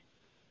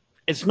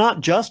 it's not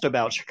just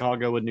about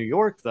Chicago and New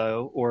York,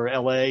 though, or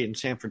LA and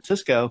San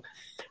Francisco.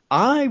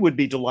 I would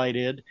be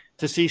delighted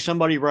to see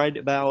somebody write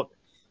about,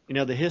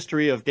 the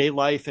history of gay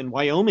life in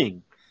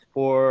Wyoming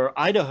or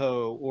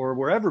Idaho or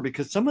wherever,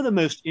 because some of the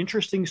most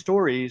interesting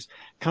stories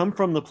come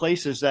from the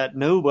places that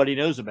nobody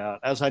knows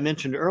about. As I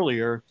mentioned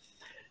earlier,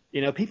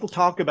 people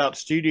talk about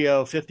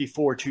Studio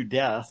 54 to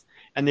death,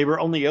 and they were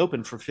only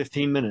open for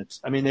 15 minutes.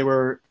 I mean, they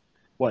were,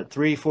 what,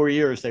 3, 4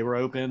 years they were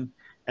open.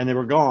 and they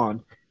were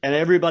gone. And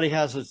everybody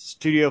has a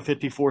Studio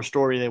 54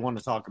 story they want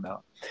to talk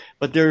about.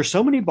 But there are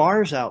so many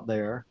bars out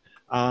there.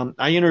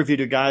 I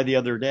interviewed a guy the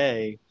other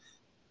day,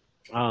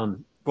 well,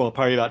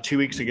 probably about 2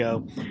 weeks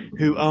ago,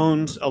 who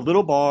owns a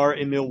little bar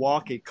in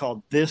Milwaukee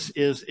called This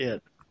Is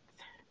It.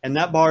 And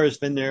that bar has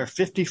been there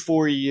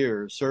 54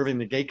 years serving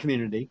the gay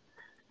community.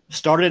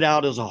 Started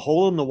out as a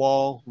hole in the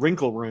wall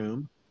wrinkle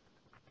room,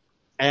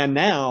 and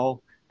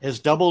now has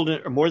doubled,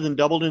 or more than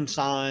doubled in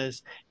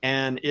size,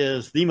 and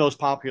is the most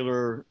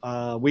popular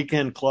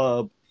weekend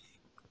club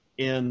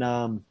in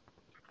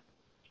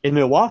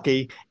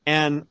Milwaukee.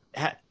 And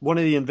one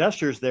of the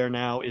investors there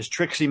now is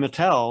Trixie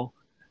Mattel,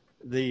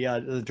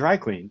 the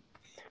drag queen.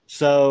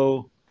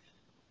 So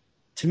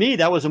to me,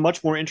 that was a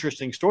much more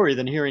interesting story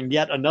than hearing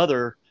yet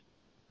another.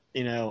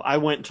 I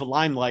went to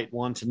Limelight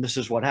once, and this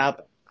is what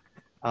happened.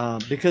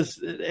 Because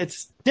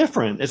it's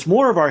different. It's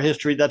more of our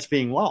history that's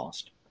being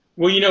lost.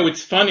 Well,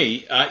 it's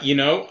funny.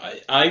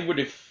 I would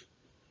have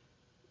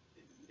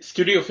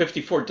Studio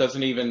 54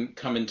 doesn't even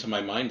come into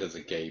my mind as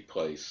a gay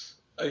place.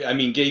 I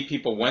mean, gay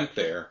people went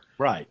there,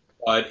 Right.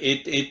 but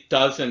it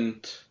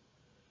doesn't.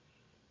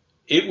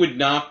 It would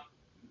not.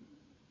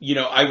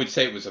 I would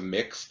say it was a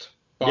mixed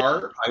Yeah.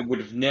 bar. I would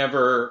have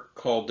never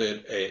called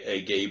it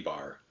a gay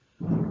bar.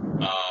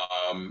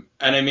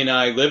 And I mean,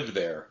 I lived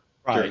there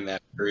Right. during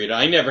that period.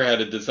 I never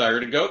had a desire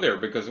to go there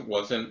because it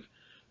wasn't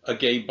a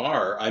gay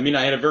bar. I mean,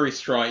 I had a very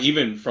strong,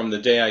 even from the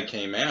day I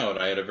came out,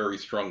 I had a very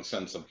strong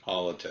sense of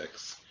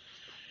politics.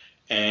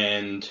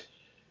 And,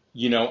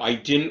 I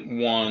didn't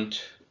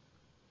want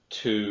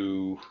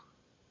to,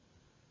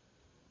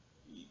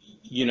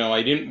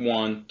 I didn't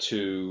want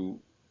to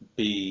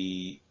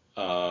be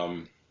a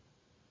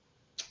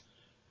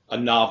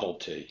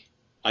novelty.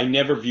 I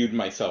never viewed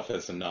myself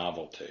as a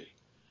novelty.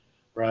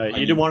 Right. You I,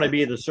 didn't want to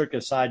be the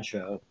circus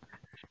sideshow.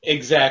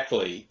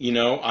 exactly.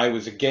 I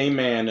was a gay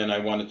man and I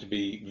wanted to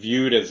be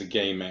viewed as a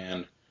gay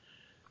man,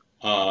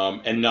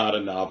 and not a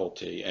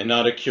novelty and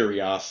not a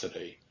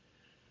curiosity.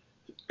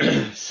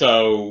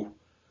 So,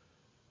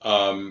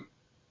 um,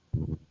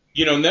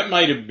 and that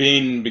might have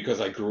been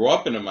because I grew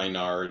up in a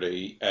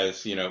minority,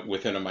 as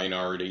within a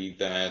minority,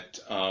 that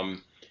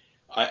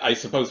I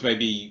suppose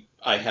maybe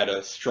I had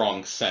a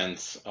strong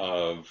sense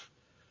of,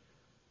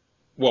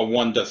 well,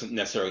 one doesn't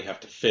necessarily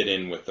have to fit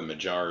in with the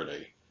majority.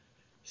 Right.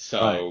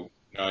 So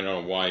I don't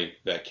know why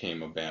that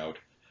came about.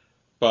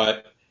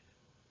 But,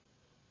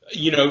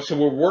 so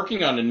we're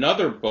working on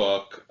another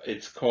book.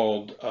 It's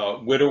called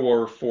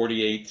Widower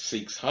 48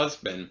 Seeks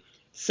Husband,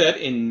 set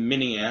in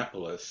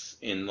Minneapolis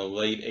in the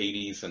late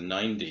 80s and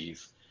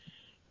 90s.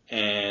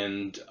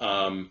 And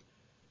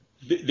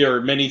there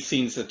are many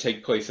scenes that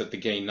take place at the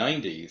gay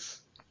 90s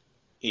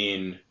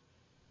in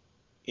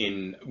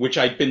which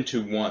I'd been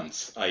to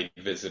once. I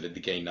visited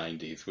the gay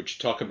 90s, which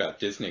talk about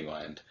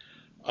Disneyland.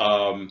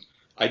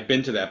 I'd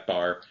been to that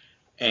bar,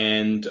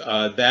 and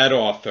that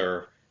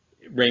author,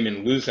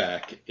 Raymond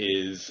Luzak,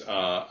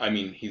 I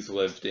mean, he's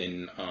lived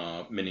in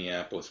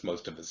Minneapolis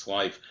most of his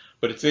life,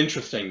 but it's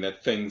interesting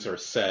that things are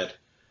set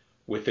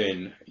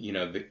within,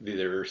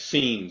 there are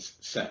scenes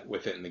set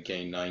within the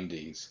gay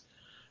 90s.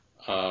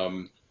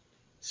 Um,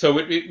 so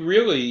it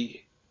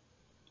really,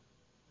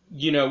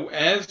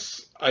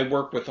 as I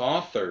work with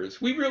authors,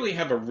 we really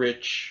have a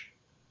rich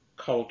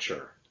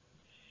culture.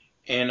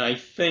 And I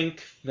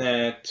think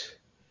that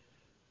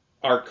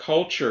our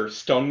culture,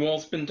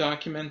 Stonewall's been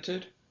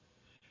documented.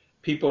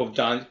 People have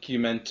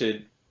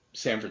documented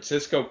San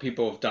Francisco.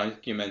 People have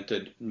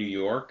documented New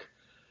York.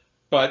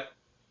 But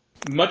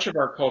much of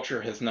our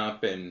culture has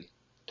not been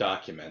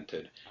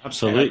documented. And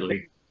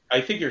Absolutely.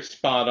 I think you're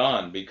spot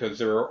on because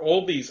there are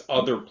all these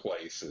other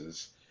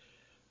places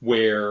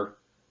where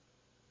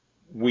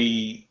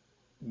we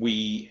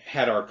we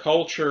had our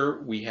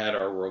culture, we had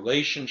our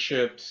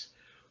relationships,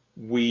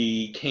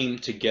 we came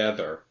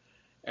together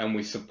and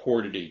we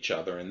supported each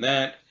other. And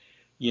that,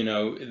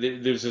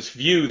 there's this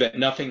view that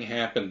nothing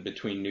happened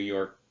between New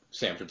York,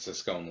 San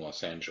Francisco, and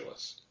Los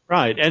Angeles.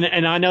 Right.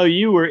 And I know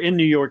you were in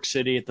New York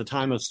City at the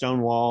time of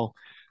Stonewall.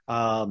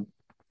 Um,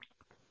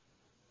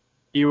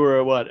 you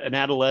were what, an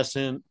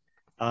adolescent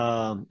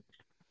um,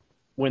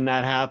 when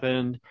that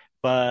happened,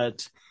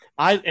 but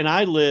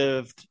I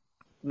lived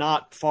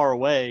not far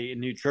away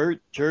in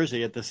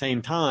Jersey at the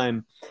same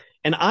time,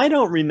 and I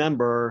don't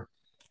remember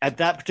at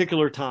that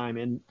particular time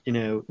in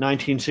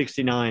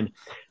 1969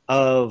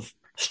 of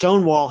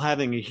Stonewall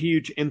having a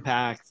huge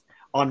impact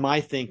on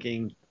my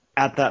thinking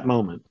at that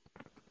moment.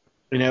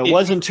 It It,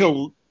 wasn't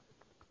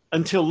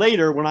until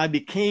later when I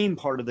became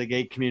part of the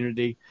gay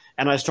community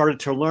and I started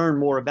to learn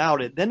more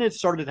about it, then it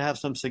started to have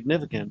some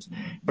significance.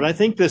 But I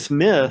think this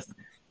myth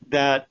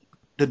that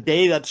the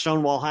day that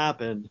Stonewall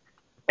happened,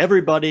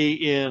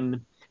 everybody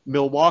in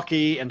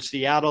Milwaukee and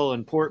Seattle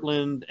and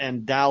Portland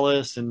and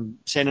Dallas and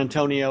San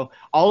Antonio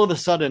all of a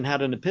sudden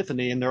had an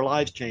epiphany and their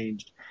lives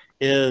changed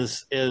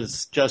is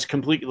just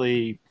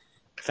completely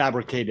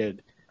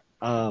fabricated.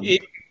 Um,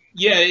 it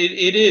yeah,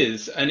 it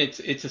is, and it's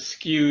a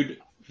skewed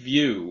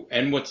view.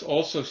 And what's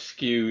also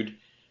skewed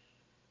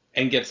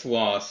and gets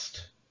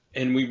lost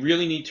and we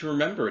really need to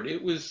remember it.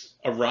 It was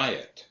a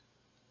riot.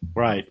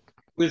 Right.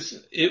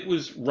 It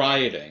was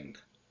rioting.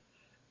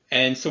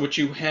 And so what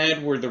you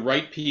had were the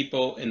right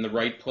people in the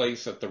right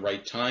place at the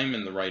right time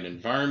in the right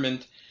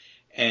environment,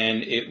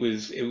 and it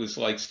was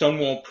like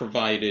Stonewall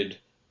provided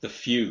the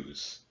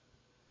fuse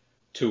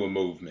to a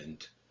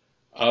movement.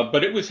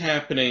 But it was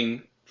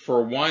happening for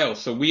a while.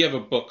 So we have a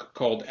book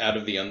called Out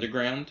of the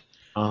Underground,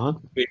 Uh-huh.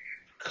 which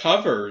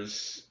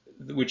covers,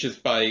 which is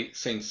by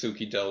Saint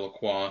Suki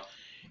Delacroix,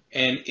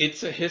 and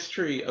it's a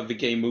history of the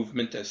gay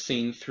movement as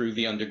seen through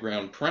the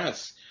underground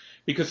press.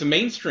 Because the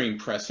mainstream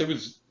press, it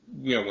was,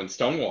 when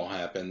Stonewall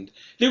happened,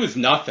 there was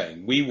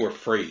nothing. We were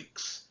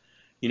freaks.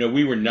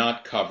 We were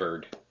not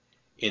covered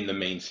in the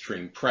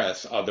mainstream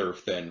press other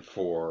than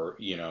for,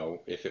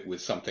 if it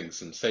was something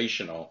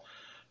sensational.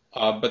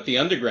 But the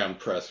underground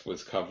press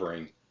was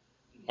covering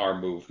our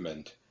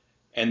movement.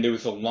 And there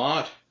was a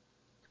lot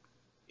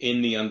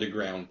in the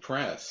underground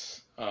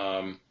press.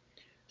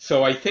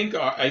 So I think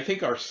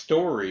our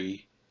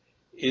story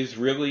is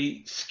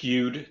really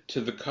skewed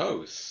to the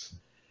coast.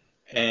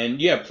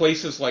 And yeah,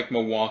 places like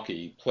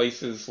Milwaukee,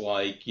 places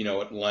like,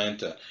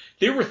 Atlanta,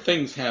 there were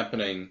things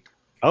happening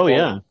Oh all over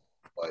yeah.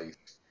 the place.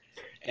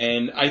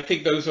 And I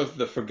think those are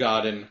the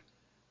forgotten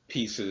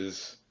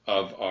pieces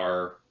of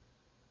our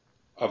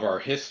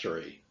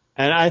history.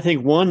 And I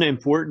think one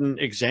important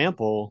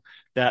example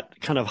that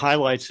kind of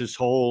highlights this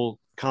whole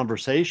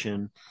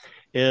conversation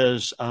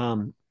is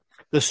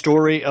the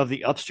story of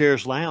the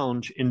upstairs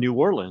lounge in New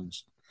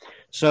Orleans.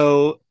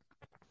 So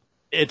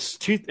it's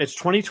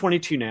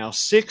 2022 now.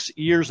 6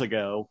 years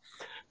ago,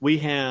 we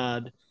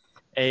had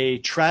a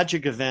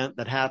tragic event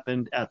that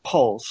happened at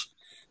Pulse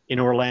in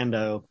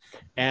Orlando,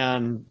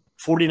 and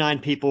 49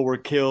 people were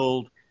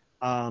killed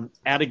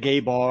at a gay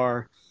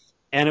bar,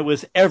 and it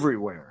was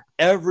everywhere.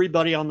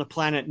 Everybody on the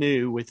planet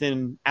knew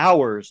within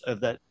hours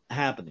of that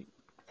happening.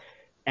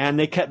 And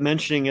they kept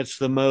mentioning it's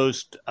the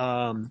most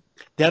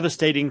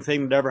devastating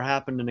thing that ever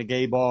happened in a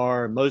gay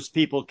bar. Most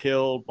people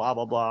killed, blah,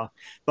 blah, blah.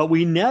 But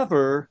we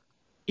never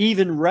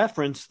even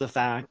referenced the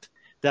fact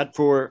that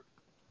for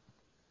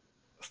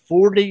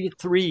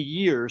 43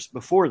 years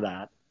before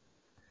that,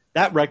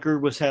 that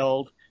record was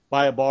held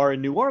by a bar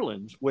in New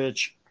Orleans,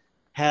 which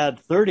had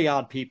 30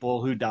 odd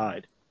people who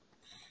died.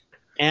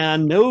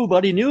 And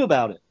nobody knew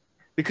about it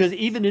because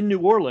even in New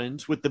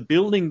Orleans, with the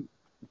building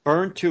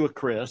burned to a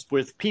crisp,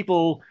 with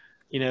people,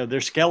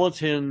 their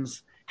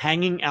skeletons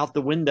hanging out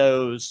the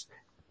windows,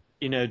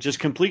 just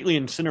completely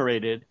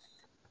incinerated,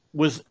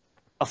 was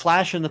a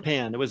flash in the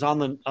pan. It was on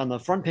the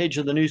front page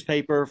of the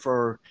newspaper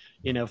for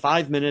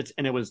 5 minutes,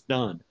 and it was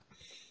done.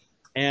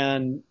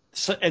 And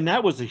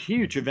that was a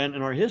huge event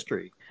in our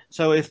history.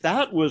 So if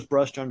that was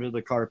brushed under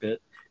the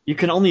carpet, you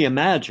can only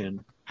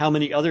imagine how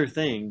many other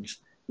things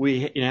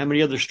how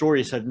many other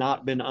stories have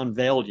not been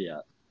unveiled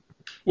yet.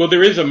 Well,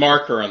 there is a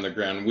marker on the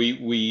ground.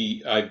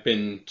 I've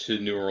been to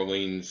New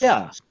Orleans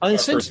Yeah, I mean,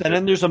 for since then,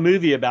 and there's a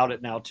movie about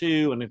it now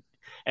too,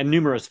 and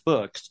numerous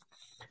books.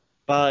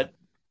 But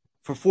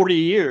for 40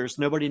 years,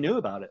 nobody knew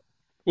about it to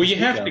well, you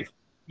speak have to of.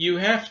 you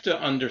have to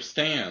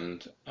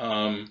understand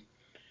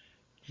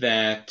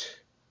that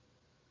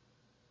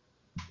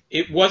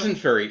it wasn't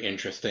very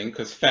interesting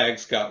because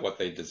fags got what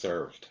they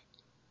deserved.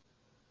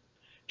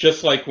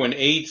 Just like when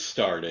AIDS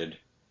started,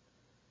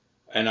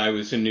 and I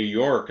was in New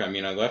York. I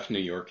mean, I left New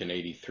York in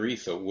 '83,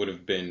 so it would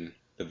have been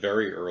the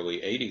very early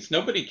 '80s.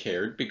 Nobody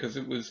cared because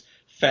it was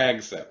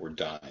fags that were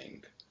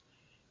dying.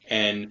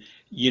 And,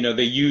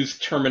 they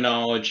used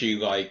terminology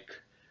like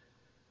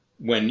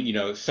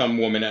when, some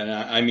woman, and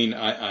I mean,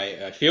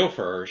 I feel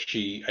for her,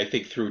 I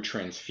think through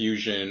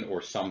transfusion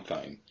or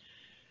something,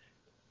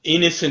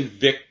 innocent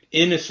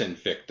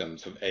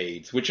victims of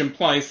AIDS, which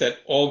implies that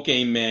all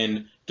gay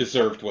men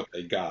deserved what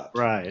they got.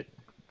 Right,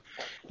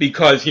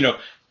 Because,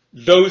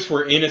 those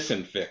were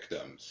innocent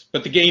victims,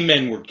 but the gay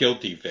men were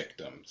guilty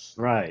victims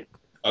right.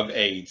 of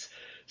AIDS.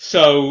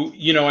 So,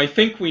 I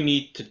think we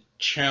need to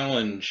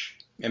challenge,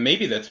 and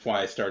maybe that's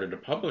why I started a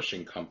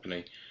publishing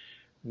company.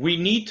 We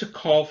need to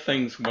call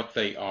things what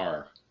they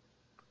are.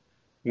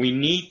 We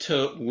need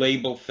to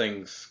label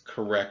things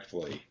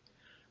correctly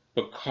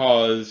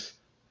because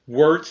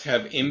words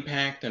have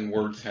impact and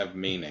words have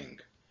meaning.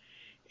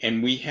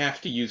 And we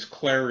have to use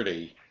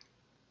clarity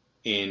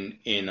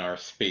in our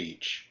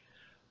speech.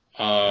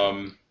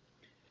 Um,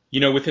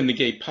 Within the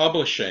gay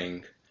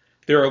publishing,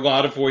 there are a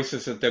lot of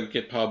voices that don't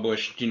get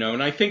published,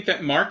 and I think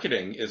that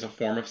marketing is a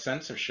form of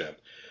censorship.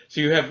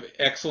 So you have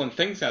excellent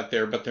things out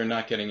there, but they're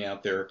not getting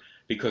out there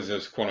because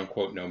there's quote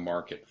unquote no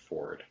market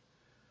for it.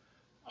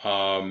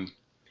 And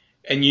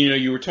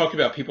you were talking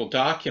about people uh,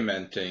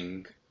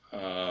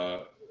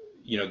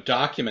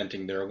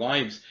 documenting their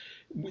lives.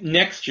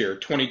 Next year,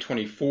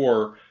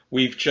 2024,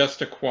 we've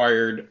just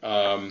acquired.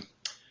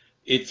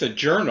 It's a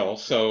journal,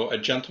 so a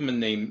gentleman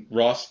named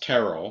Ross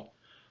Terrell,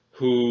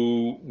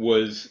 who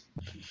was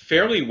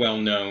fairly well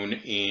known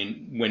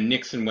in when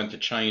Nixon went to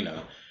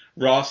China.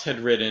 Ross had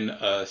written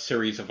a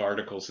series of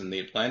articles in the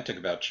Atlantic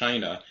about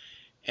China,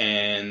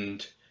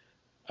 and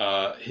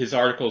his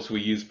articles were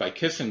used by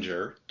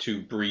Kissinger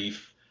to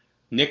brief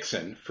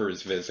Nixon for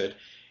his visit,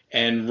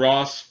 and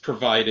Ross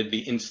provided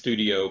the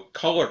in-studio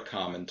color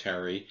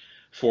commentary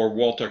for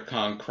Walter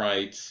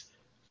Cronkite's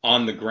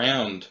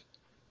on-the-ground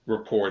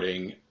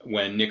reporting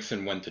when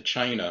Nixon went to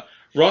China.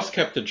 Ross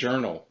kept a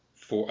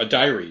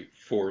diary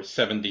for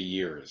 70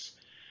 years.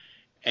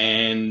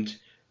 And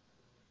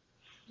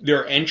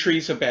there are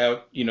entries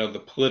about,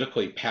 the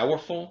politically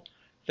powerful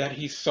that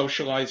he's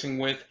socializing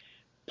with,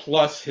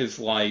 plus his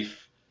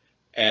life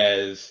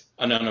as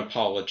an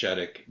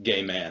unapologetic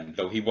gay man,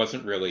 though he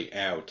wasn't really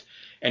out.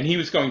 And he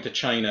was going to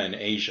China and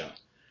Asia.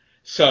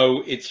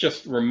 So it's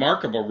just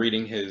remarkable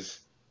reading his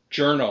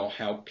journal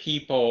how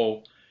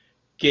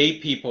gay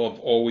people have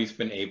always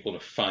been able to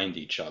find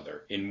each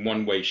other in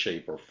one way,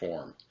 shape, or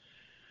form.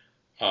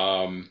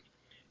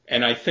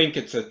 And I think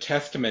it's a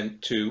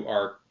testament to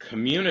our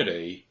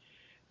community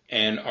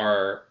and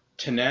our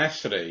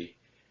tenacity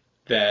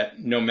that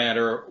no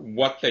matter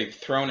what they've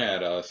thrown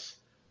at us,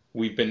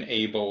 we've been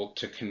able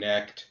to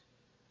connect,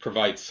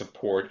 provide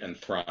support, and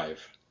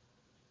thrive.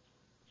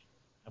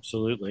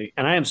 Absolutely.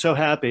 And I am so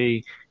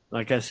happy,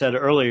 like I said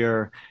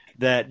earlier,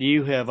 that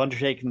you have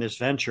undertaken this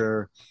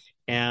venture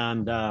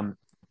and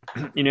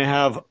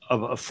have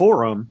a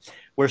forum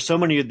where so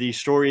many of these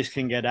stories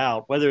can get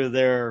out, whether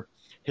they're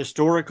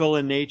historical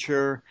in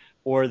nature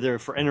or they're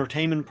for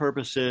entertainment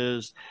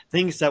purposes,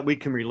 things that we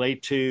can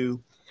relate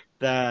to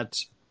that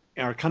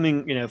are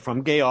coming,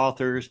 from gay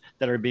authors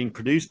that are being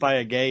produced by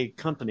a gay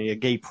company, a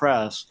gay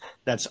press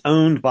that's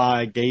owned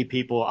by gay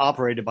people,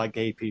 operated by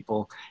gay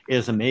people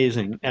is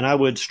amazing. And I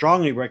would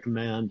strongly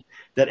recommend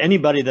that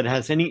anybody that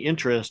has any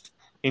interest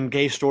in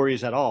gay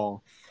stories at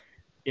all,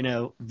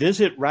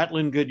 visit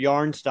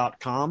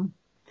rattlingoodyarns.com.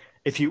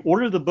 If you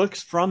order the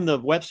books from the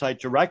website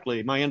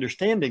directly, my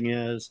understanding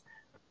is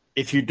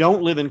if you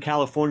don't live in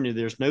California,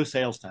 there's no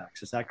sales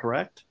tax. Is that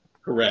correct?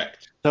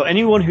 Correct. So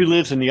anyone who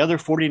lives in the other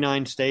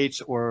 49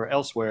 states or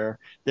elsewhere,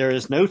 there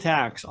is no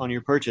tax on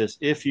your purchase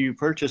if you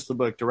purchase the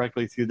book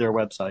directly through their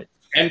website.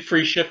 And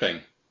free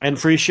shipping. And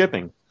free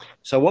shipping.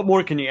 So what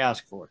more can you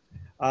ask for?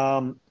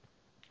 And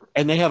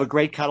they have a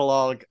great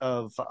catalog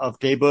of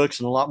gay books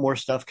and a lot more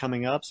stuff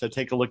coming up. So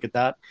take a look at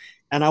that.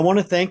 And I want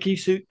to thank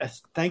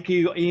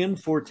you, Ian,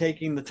 for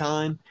taking the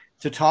time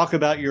to talk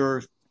about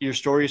your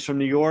stories from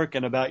New York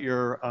and about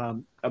your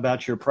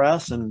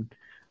press and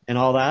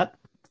all that.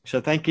 So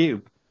thank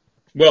you.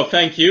 Well,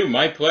 thank you.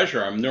 My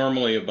pleasure. I'm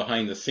normally a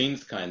behind the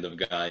scenes kind of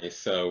guy.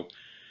 So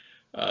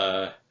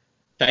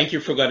thank you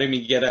for letting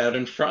me get out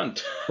in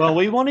front. Well,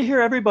 we want to hear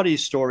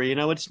everybody's story.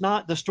 It's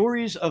not the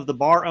stories of the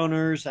bar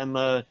owners and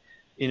the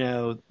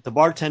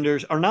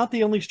bartenders are not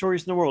the only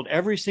stories in the world.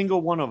 Every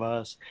single one of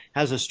us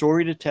has a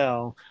story to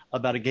tell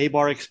about a gay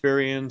bar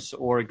experience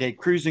or a gay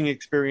cruising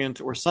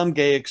experience or some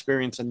gay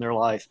experience in their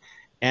life.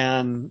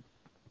 And,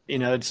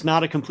 it's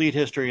not a complete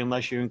history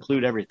unless you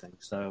include everything.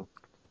 So.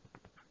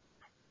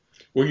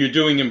 Well, you're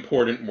doing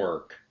important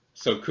work.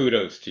 So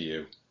kudos to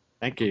you.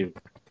 Thank you.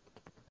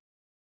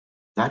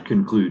 That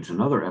concludes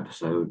another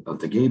episode of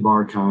the Gay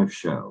Barchive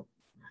Show.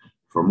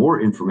 For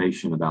more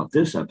information about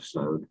this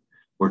episode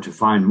or to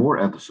find more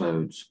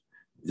episodes,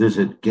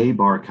 visit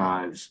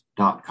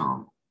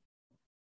gaybarchives.com.